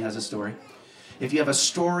dog definitely has a story. If you have a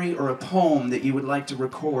story or a poem that you would like to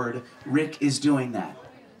record, Rick is doing that.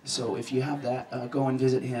 So if you have that, go and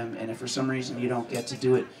visit him, and if for some reason you don't get to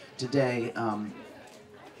do it today,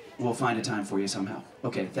 we'll find a time for you somehow.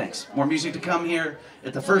 Okay, thanks. More music to come here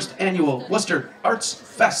at the first annual Worcester Arts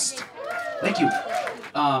Fest. Thank you.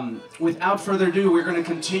 Without further ado, we're going to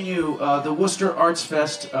continue the Worcester Arts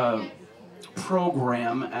Fest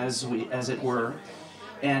program, as it were,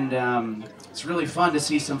 and it's really fun to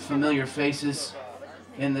see some familiar faces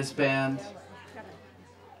in this band.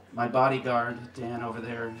 My bodyguard, Dan, over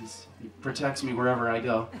there, he protects me wherever I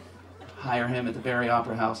go. Hire him at the Barry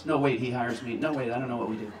Opera House. No, wait, he hires me. No, wait, I don't know what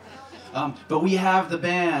we do. But we have the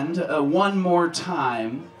band one more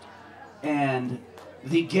time, and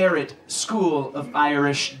the Garrett School of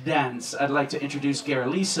Irish Dance. I'd like to introduce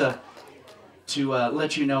Garalisa to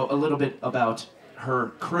let you know a little bit about her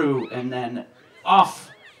crew, and then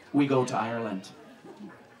off we go to Ireland.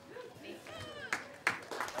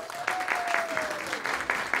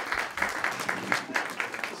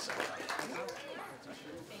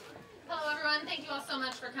 Hello everyone, thank you all so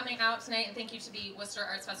much for coming out tonight, and thank you to the Worcester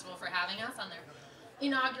Arts Festival for having us on their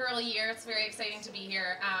inaugural year. It's very exciting to be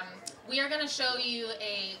here. We are going to show you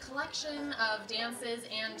a collection of dances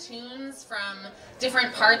and tunes from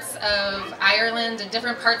different parts of Ireland and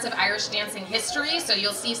different parts of Irish dancing history. So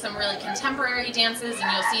you'll see some really contemporary dances,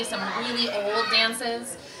 and you'll see some really old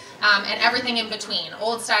dances, and everything in between,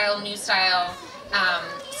 old style, new style.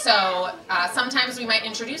 Sometimes we might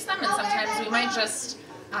introduce them, and sometimes we might just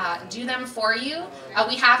do them for you.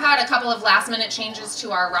 We have had a couple of last minute changes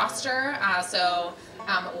to our roster,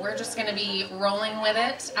 we're just going to be rolling with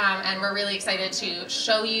it, and we're really excited to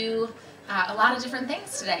show you a lot of different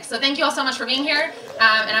things today. So thank you all so much for being here,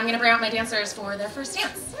 and I'm going to bring out my dancers for their first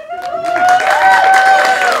dance.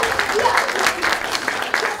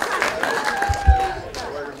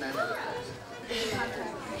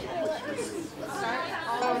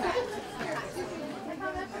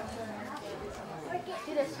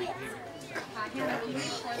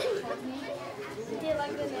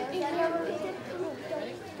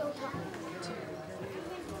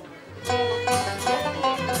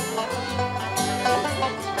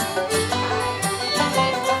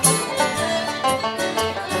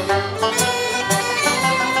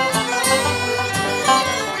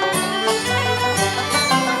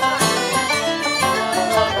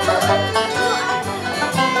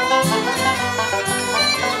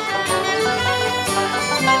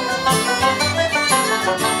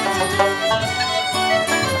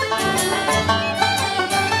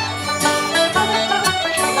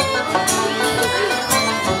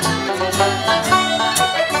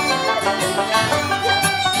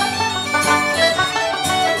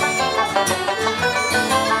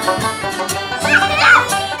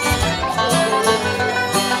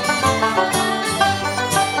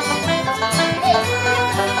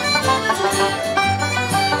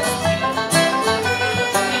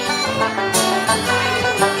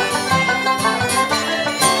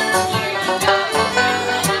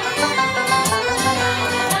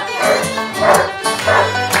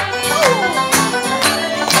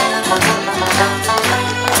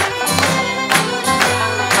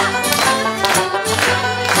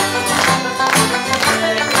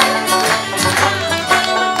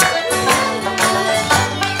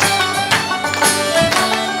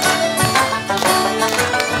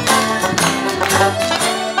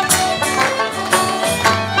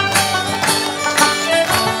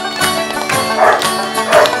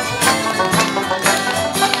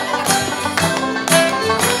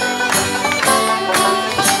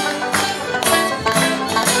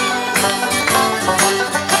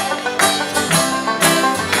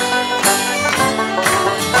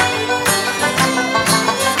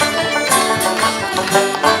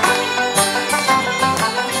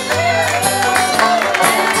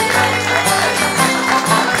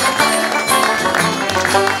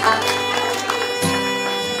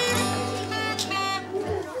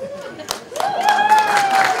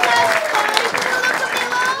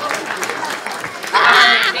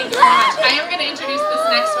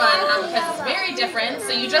 because it's very different.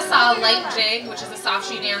 So you just saw a light jig, which is a soft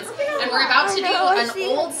shoe dance, and we're about to do an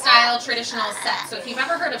old style traditional set. So if you've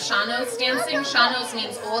ever heard of Sean-Nós dancing, Sean-Nós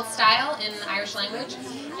means old style in the Irish language.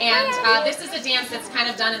 And this is a dance that's kind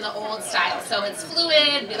of done in the old style. So it's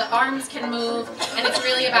fluid, the arms can move, and it's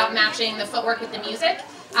really about matching the footwork with the music.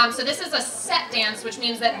 So this is a set dance, which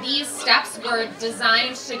means that these steps were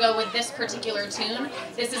designed to go with this particular tune.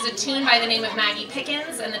 This is a tune by the name of Maggie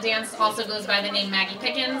Pickens, and the dance also goes by the name Maggie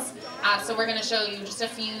Pickens. So we're going to show you just a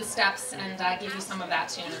few steps and give you some of that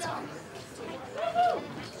tune as well.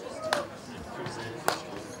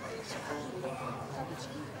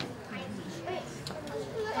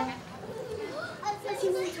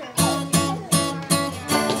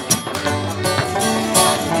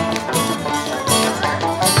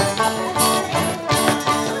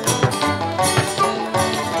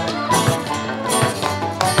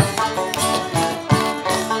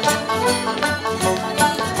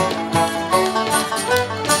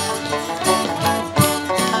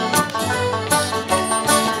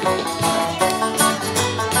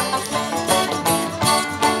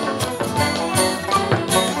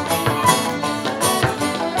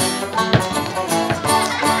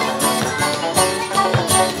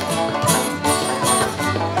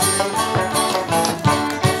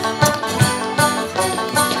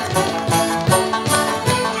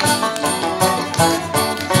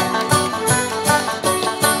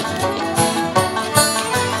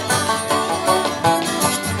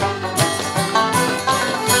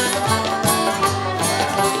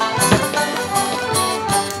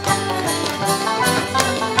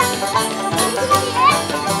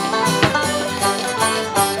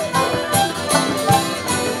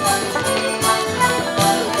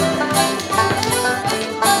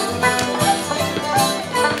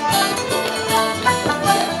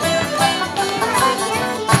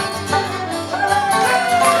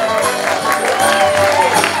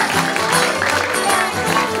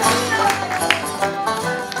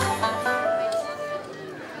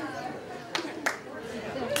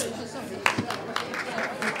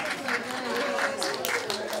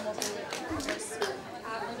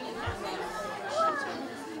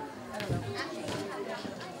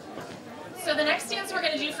 So the next dance we're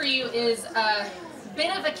going to do for you is a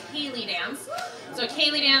bit of a ceilidh dance. So a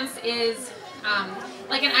ceilidh dance is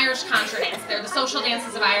like an Irish contra dance. They're the social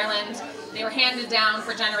dances of Ireland. They were handed down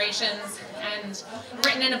for generations and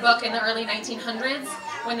written in a book in the early 1900s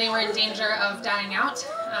when they were in danger of dying out.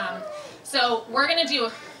 So we're going to do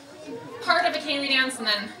part of a ceilidh dance, and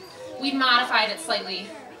then we've modified it slightly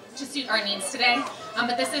to suit our needs today.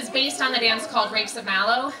 But this is based on the dance called Rakes of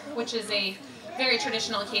Mallow, which is a very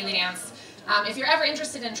traditional ceilidh dance. If you're ever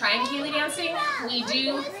interested in trying ceilidh dancing, we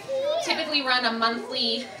do typically run a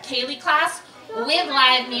monthly ceilidh class with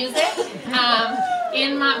live music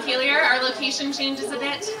in Montpelier. Our location changes a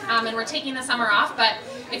bit, and we're taking the summer off, but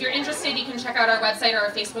if you're interested, you can check out our website or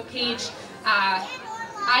our Facebook page.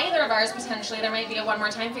 Either of ours, potentially. There might be a One More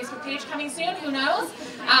Time Facebook page coming soon, who knows?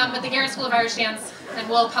 But the Garrett School of Irish Dance, and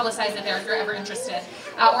we'll publicize it there if you're ever interested.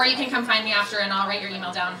 Or you can come find me after and I'll write your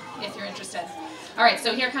email down if you're interested. All right,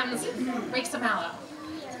 so here comes Rakes of Mallow.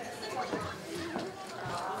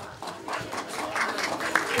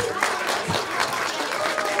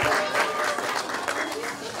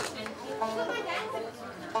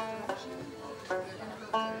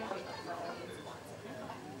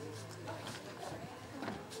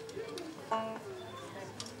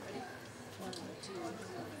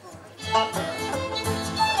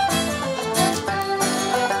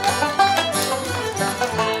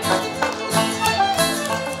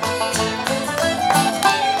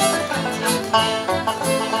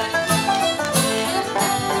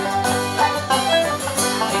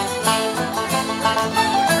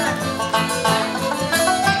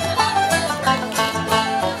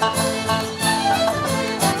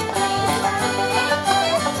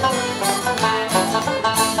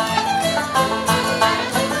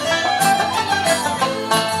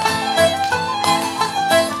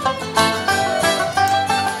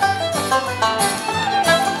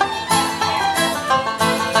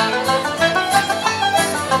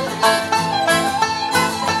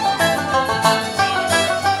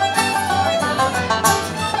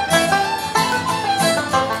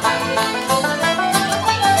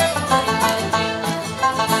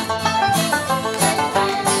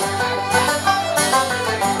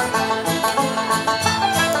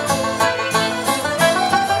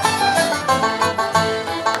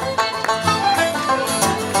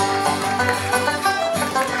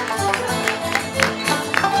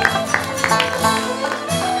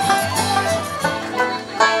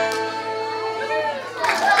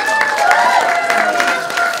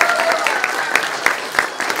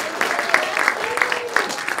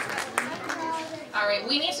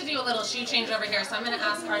 here, so I'm going to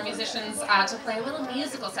ask our musicians to play a little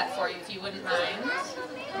musical set for you, if you wouldn't mind.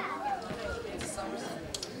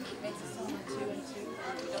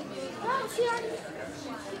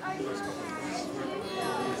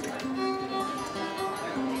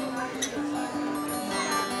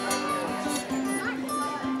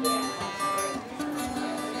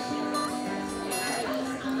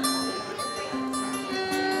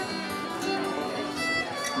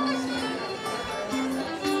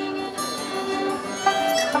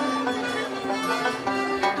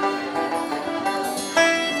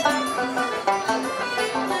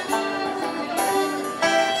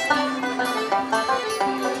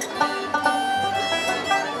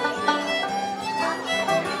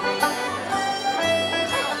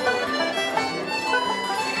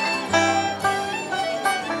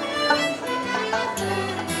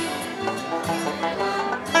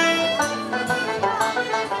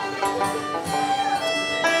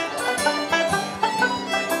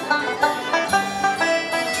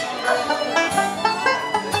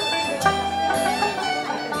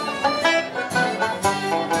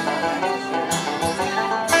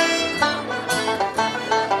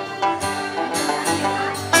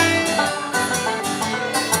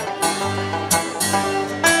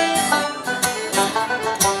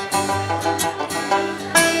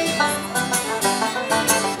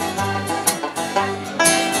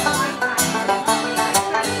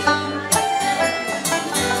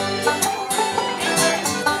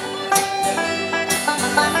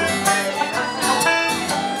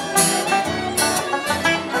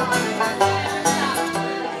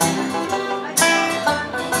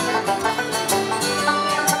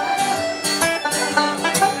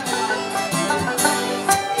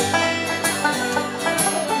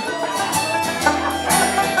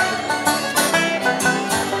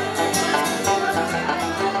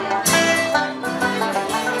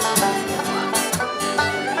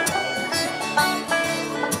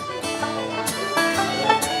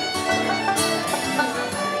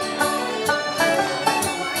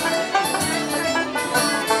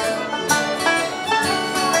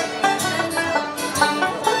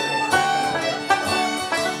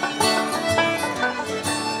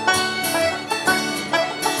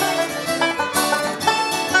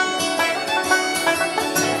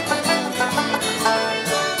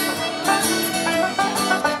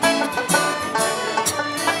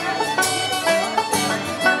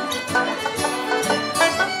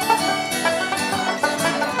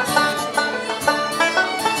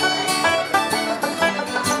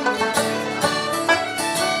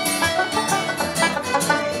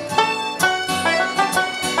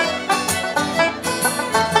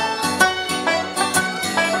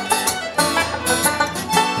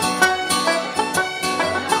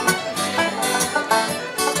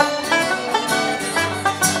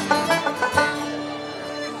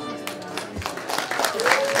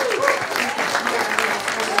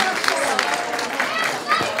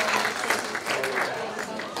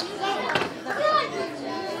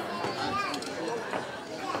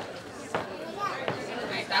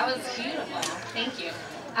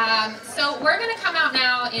 So we're going to come out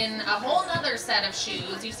now in a whole nother set of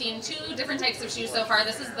shoes. You've seen 2 different types of shoes so far.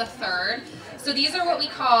 This is the 3rd. So these are what we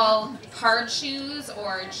call hard shoes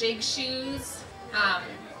or jig shoes.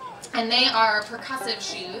 And they are percussive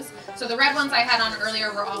shoes. So the red ones I had on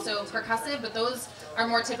earlier were also percussive, but those are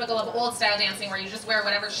more typical of old style dancing where you just wear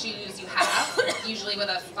whatever shoes you have, usually with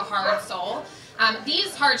a hard sole.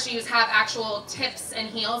 These hard shoes have actual tips and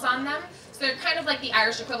heels on them. So they're kind of like the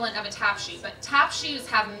Irish equivalent of a tap shoe, but tap shoes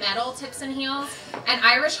have metal tips and heels, and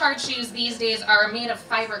Irish hard shoes these days are made of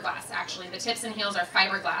fiberglass, actually. The tips and heels are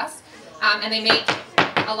fiberglass, and they make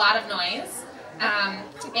a lot of noise,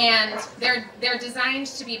 and they're designed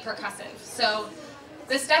to be percussive. So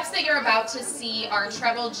the steps that you're about to see are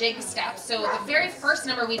treble jig steps. So the very first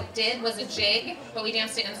number we did was a jig, but we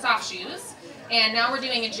danced it in soft shoes, and now we're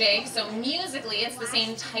doing a jig. So musically, it's the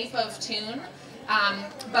same type of tune,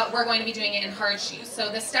 but we're going to be doing it in hard shoes.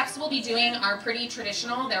 So the steps we'll be doing are pretty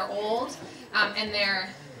traditional. They're old, and they're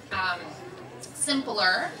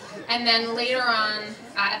simpler. And then later on,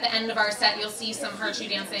 at the end of our set, you'll see some hard shoe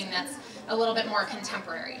dancing that's a little bit more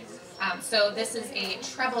contemporary. So this is a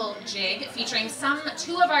treble jig featuring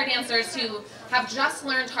 2 of our dancers who have just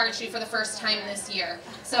learned hard shoe for the first time this year.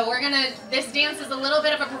 So this dance is a little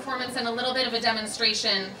bit of a performance and a little bit of a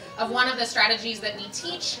demonstration of one of the strategies that we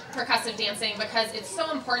teach percussive dancing, because it's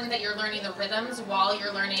so important that you're learning the rhythms while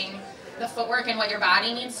you're learning the footwork and what your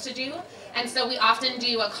body needs to do. And so we often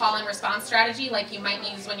do a call and response strategy like you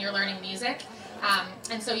might use when you're learning music.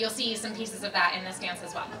 And so you'll see some pieces of that in this dance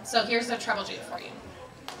as well. So here's a treble jig for you.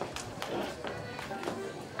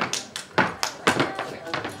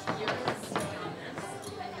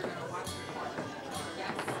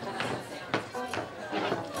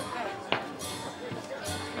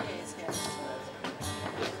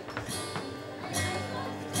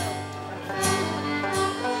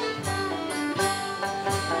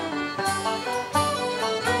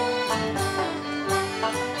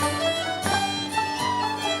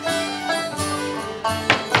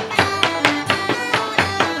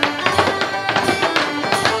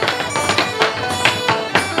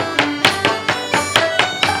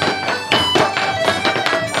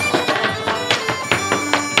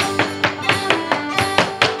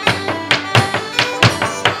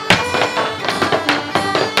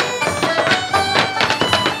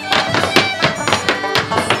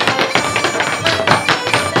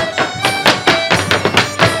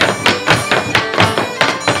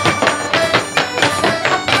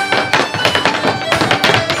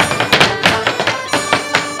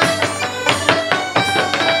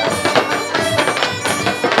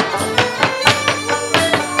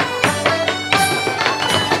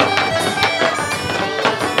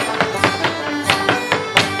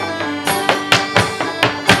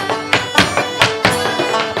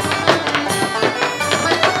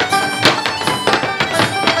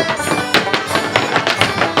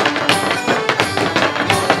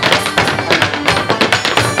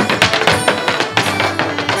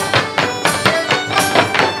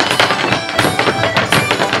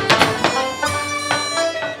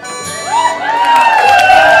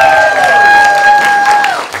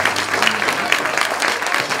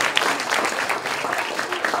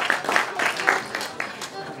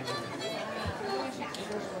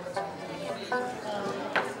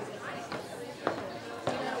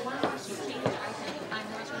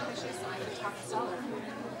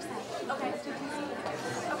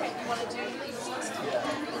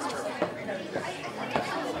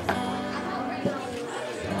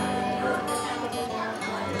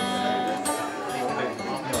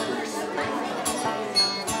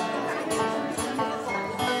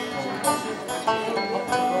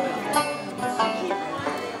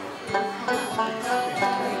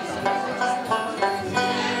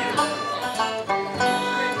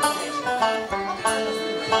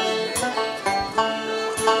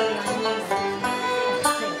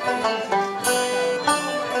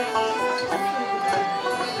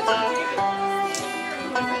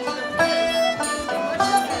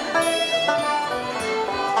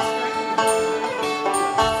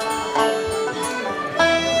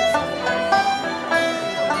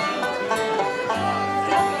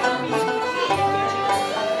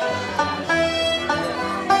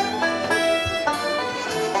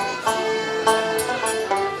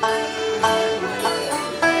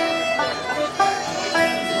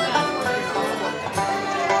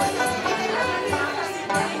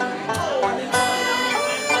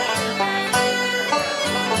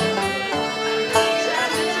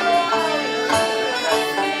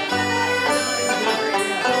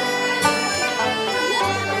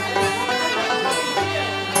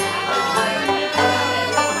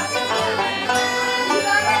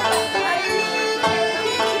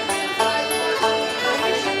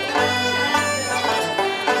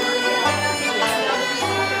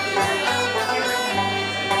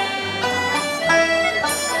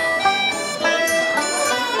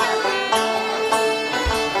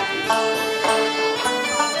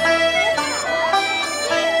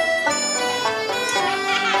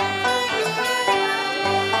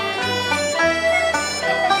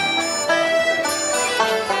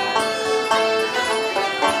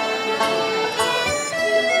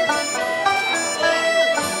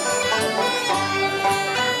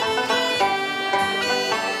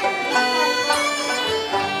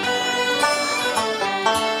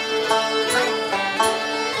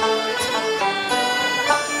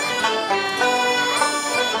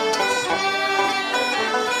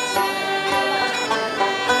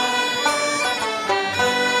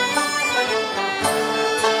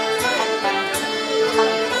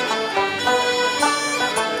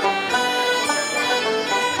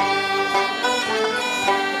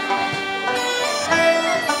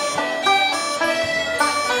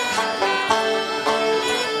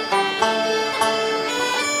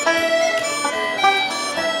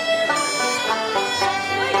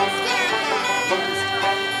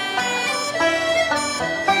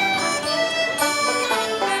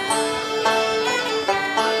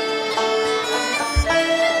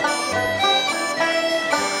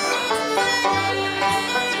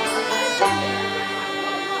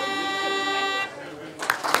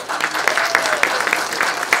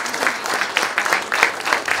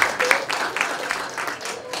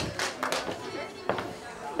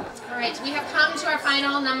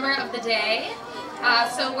 number of the day.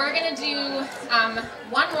 So we're going to do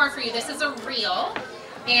one more for you. This is a reel,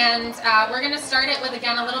 and we're going to start it with,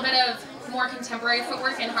 again, a little bit of more contemporary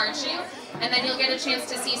footwork in hard shoe, and then you'll get a chance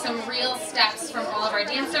to see some real steps from all of our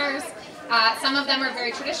dancers. Some of them are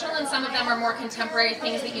very traditional, and some of them are more contemporary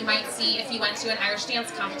things that you might see if you went to an Irish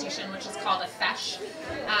dance competition, which is called a feis.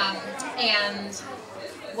 And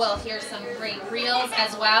we'll hear some great reels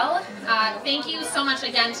as well. Thank you so much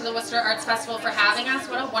again to the Worcester Arts Festival for having us.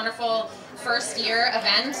 What a wonderful first year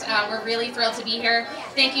event. We're really thrilled to be here.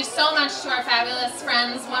 Thank you so much to our fabulous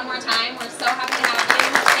friends one more time. We're so happy to have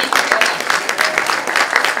you. Thank you so much.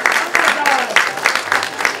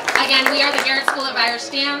 Again, we are the Garrett School of Irish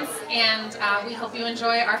Dance, and we hope you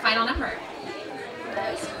enjoy our final number.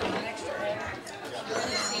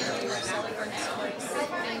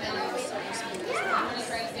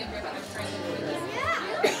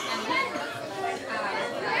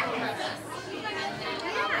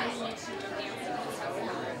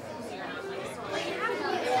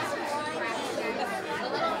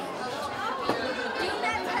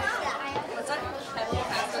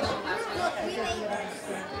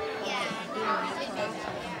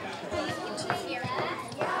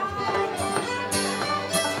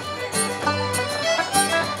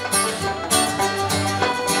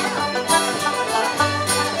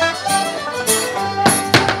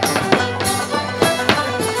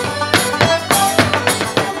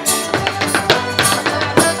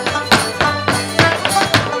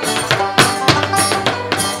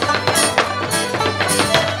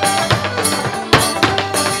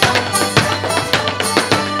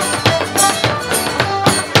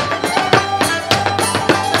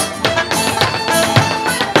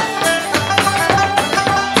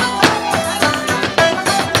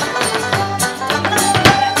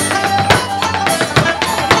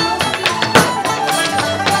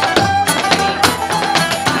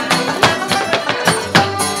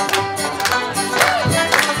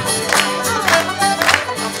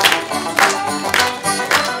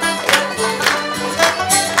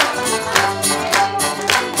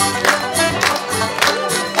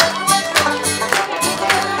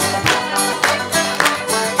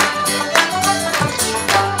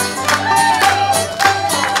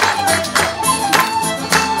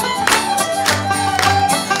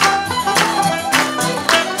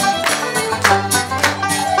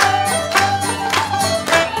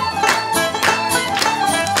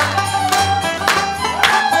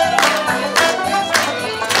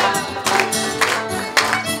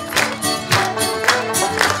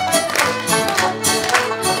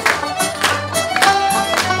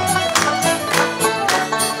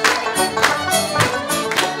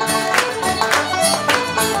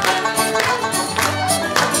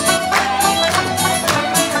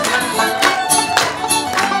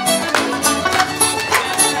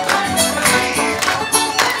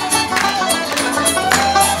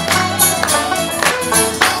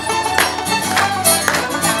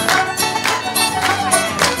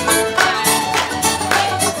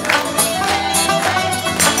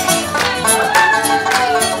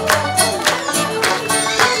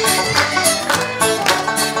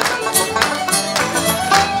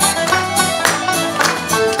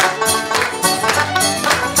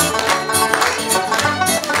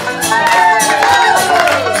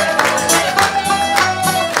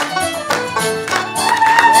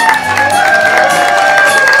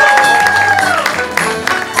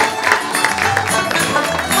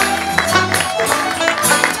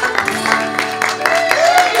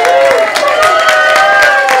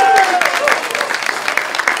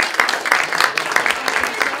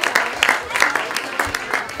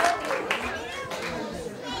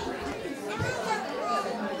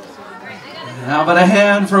 How about a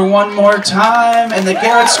hand for one more time and the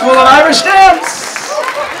Garrett School of Irish Dance?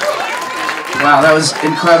 Wow, that was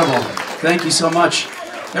incredible. Thank you so much.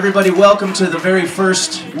 Everybody, welcome to the very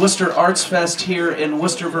first Worcester Arts Fest here in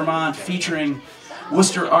Worcester, Vermont, featuring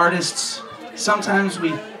Worcester artists. Sometimes we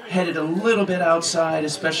headed a little bit outside,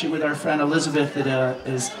 especially with our friend Elizabeth that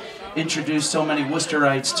has introduced so many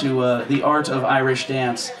Worcesterites to the art of Irish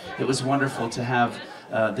dance. It was wonderful to have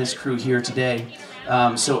this crew here today.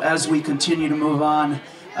 So as we continue to move on,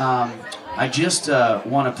 I just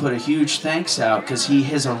want to put a huge thanks out because he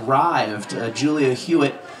has arrived. Julia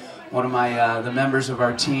Hewitt, one of my the members of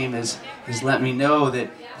our team, has let me know that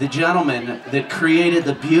the gentleman that created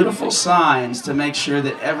the beautiful signs to make sure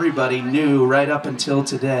that everybody knew right up until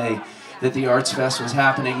today that the Arts Fest was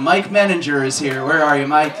happening. Mike Menninger is here. Where are you,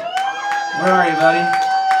 Mike? Where are you, buddy?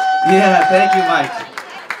 Yeah, thank you, Mike.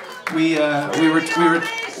 We were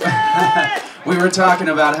We were talking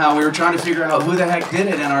about how we were trying to figure out who the heck did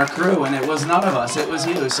it in our crew, and it was none of us. It was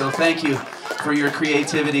you. So thank you for your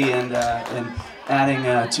creativity and adding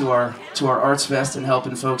to our Arts Fest and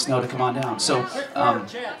helping folks know to come on down. So,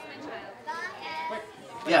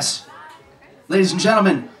 yes, ladies and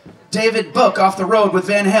gentlemen, David Book off the road with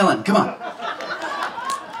Van Halen. Come on.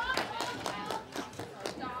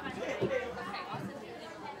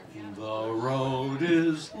 The road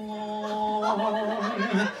is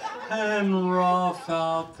long and rough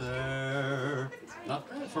out there. Not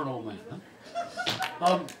bad for an old man,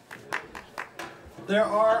 huh? There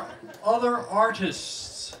are other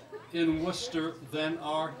artists in Worcester than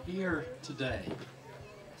are here today.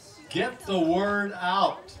 Get the word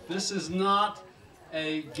out. This is not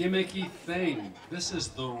a gimmicky thing. This is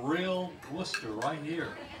the real Worcester right here.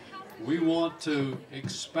 We want to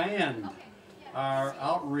expand our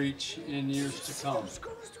outreach in years to come.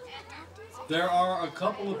 There are a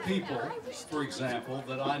couple of people, for example,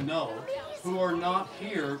 that I know who are not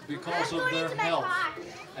here because of their health.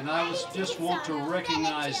 And I just want to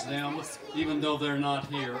recognize them, even though they're not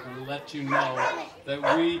here, and let you know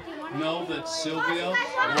that we know that Sylvia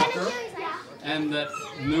Walker and that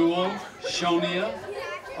Newell Shonia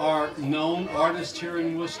are known artists here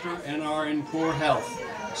in Worcester and are in poor health.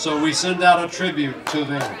 So we send out a tribute to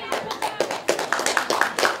them.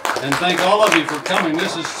 And thank all of you for coming.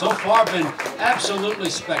 This has so far been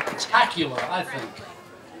absolutely spectacular, I think.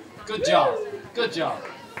 Good job. Good job.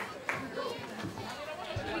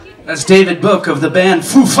 That's David Book of the band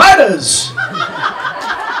Foo Fighters.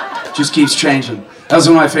 Just keeps changing. That was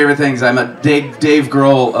one of my favorite things. I'm a Dave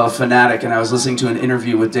Grohl fanatic, and I was listening to an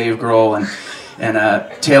interview with Dave Grohl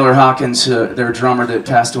and Taylor Hawkins, their drummer that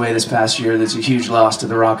passed away this past year. That's a huge loss to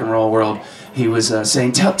the rock and roll world. He was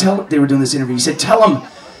saying, they were doing this interview. He said, tell them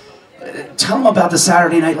about the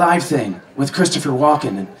Saturday Night Live thing with Christopher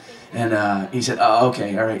Walken. And he said, oh,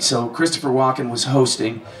 okay, all right. So Christopher Walken was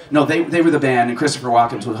hosting. No, they were the band, and Christopher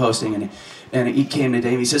Walken was hosting. And he came to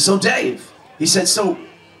Dave. He said, so Dave, he said, so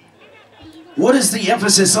what is the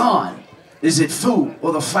emphasis on? Is it Foo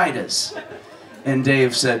or the Fighters? And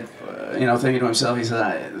Dave said, thinking to himself, he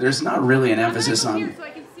said, there's not really an emphasis on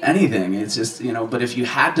anything. It's just, but if you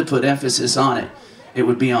had to put emphasis on it, it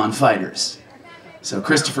would be on Fighters. So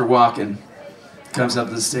Christopher Walken comes up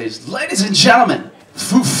to the stage, ladies and gentlemen,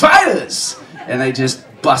 Foo Fighters! And they just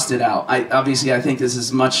busted out. Obviously, I think this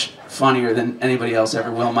is much funnier than anybody else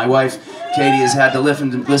ever will. My wife, Katie, has had to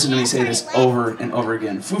listen to me say this over and over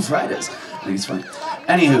again. Foo Fighters. I think it's funny.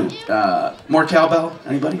 Anywho, more cowbell?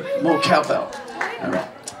 Anybody? More cowbell. All right.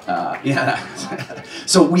 Yeah.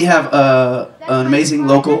 So we have an amazing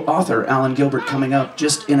local author, Alan Gilbert, coming up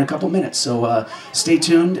just in a couple minutes. So stay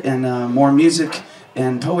tuned, and more music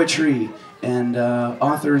and poetry and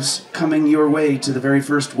authors coming your way to the very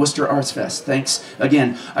first Worcester Arts Fest. Thanks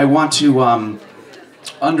again. I want to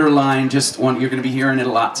underline just one, you're going to be hearing it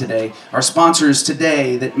a lot today. Our sponsors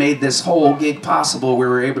today that made this whole gig possible, we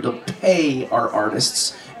were able to pay our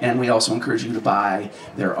artists, and we also encourage you to buy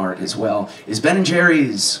their art as well, is Ben &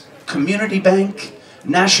 Jerry's, Community Bank,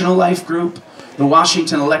 National Life Group, the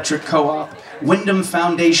Washington Electric Co-op, Wyndham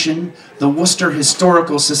Foundation, the Worcester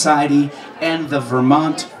Historical Society, and the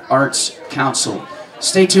Vermont Arts Council.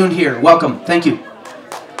 Stay tuned here. Welcome. Thank you.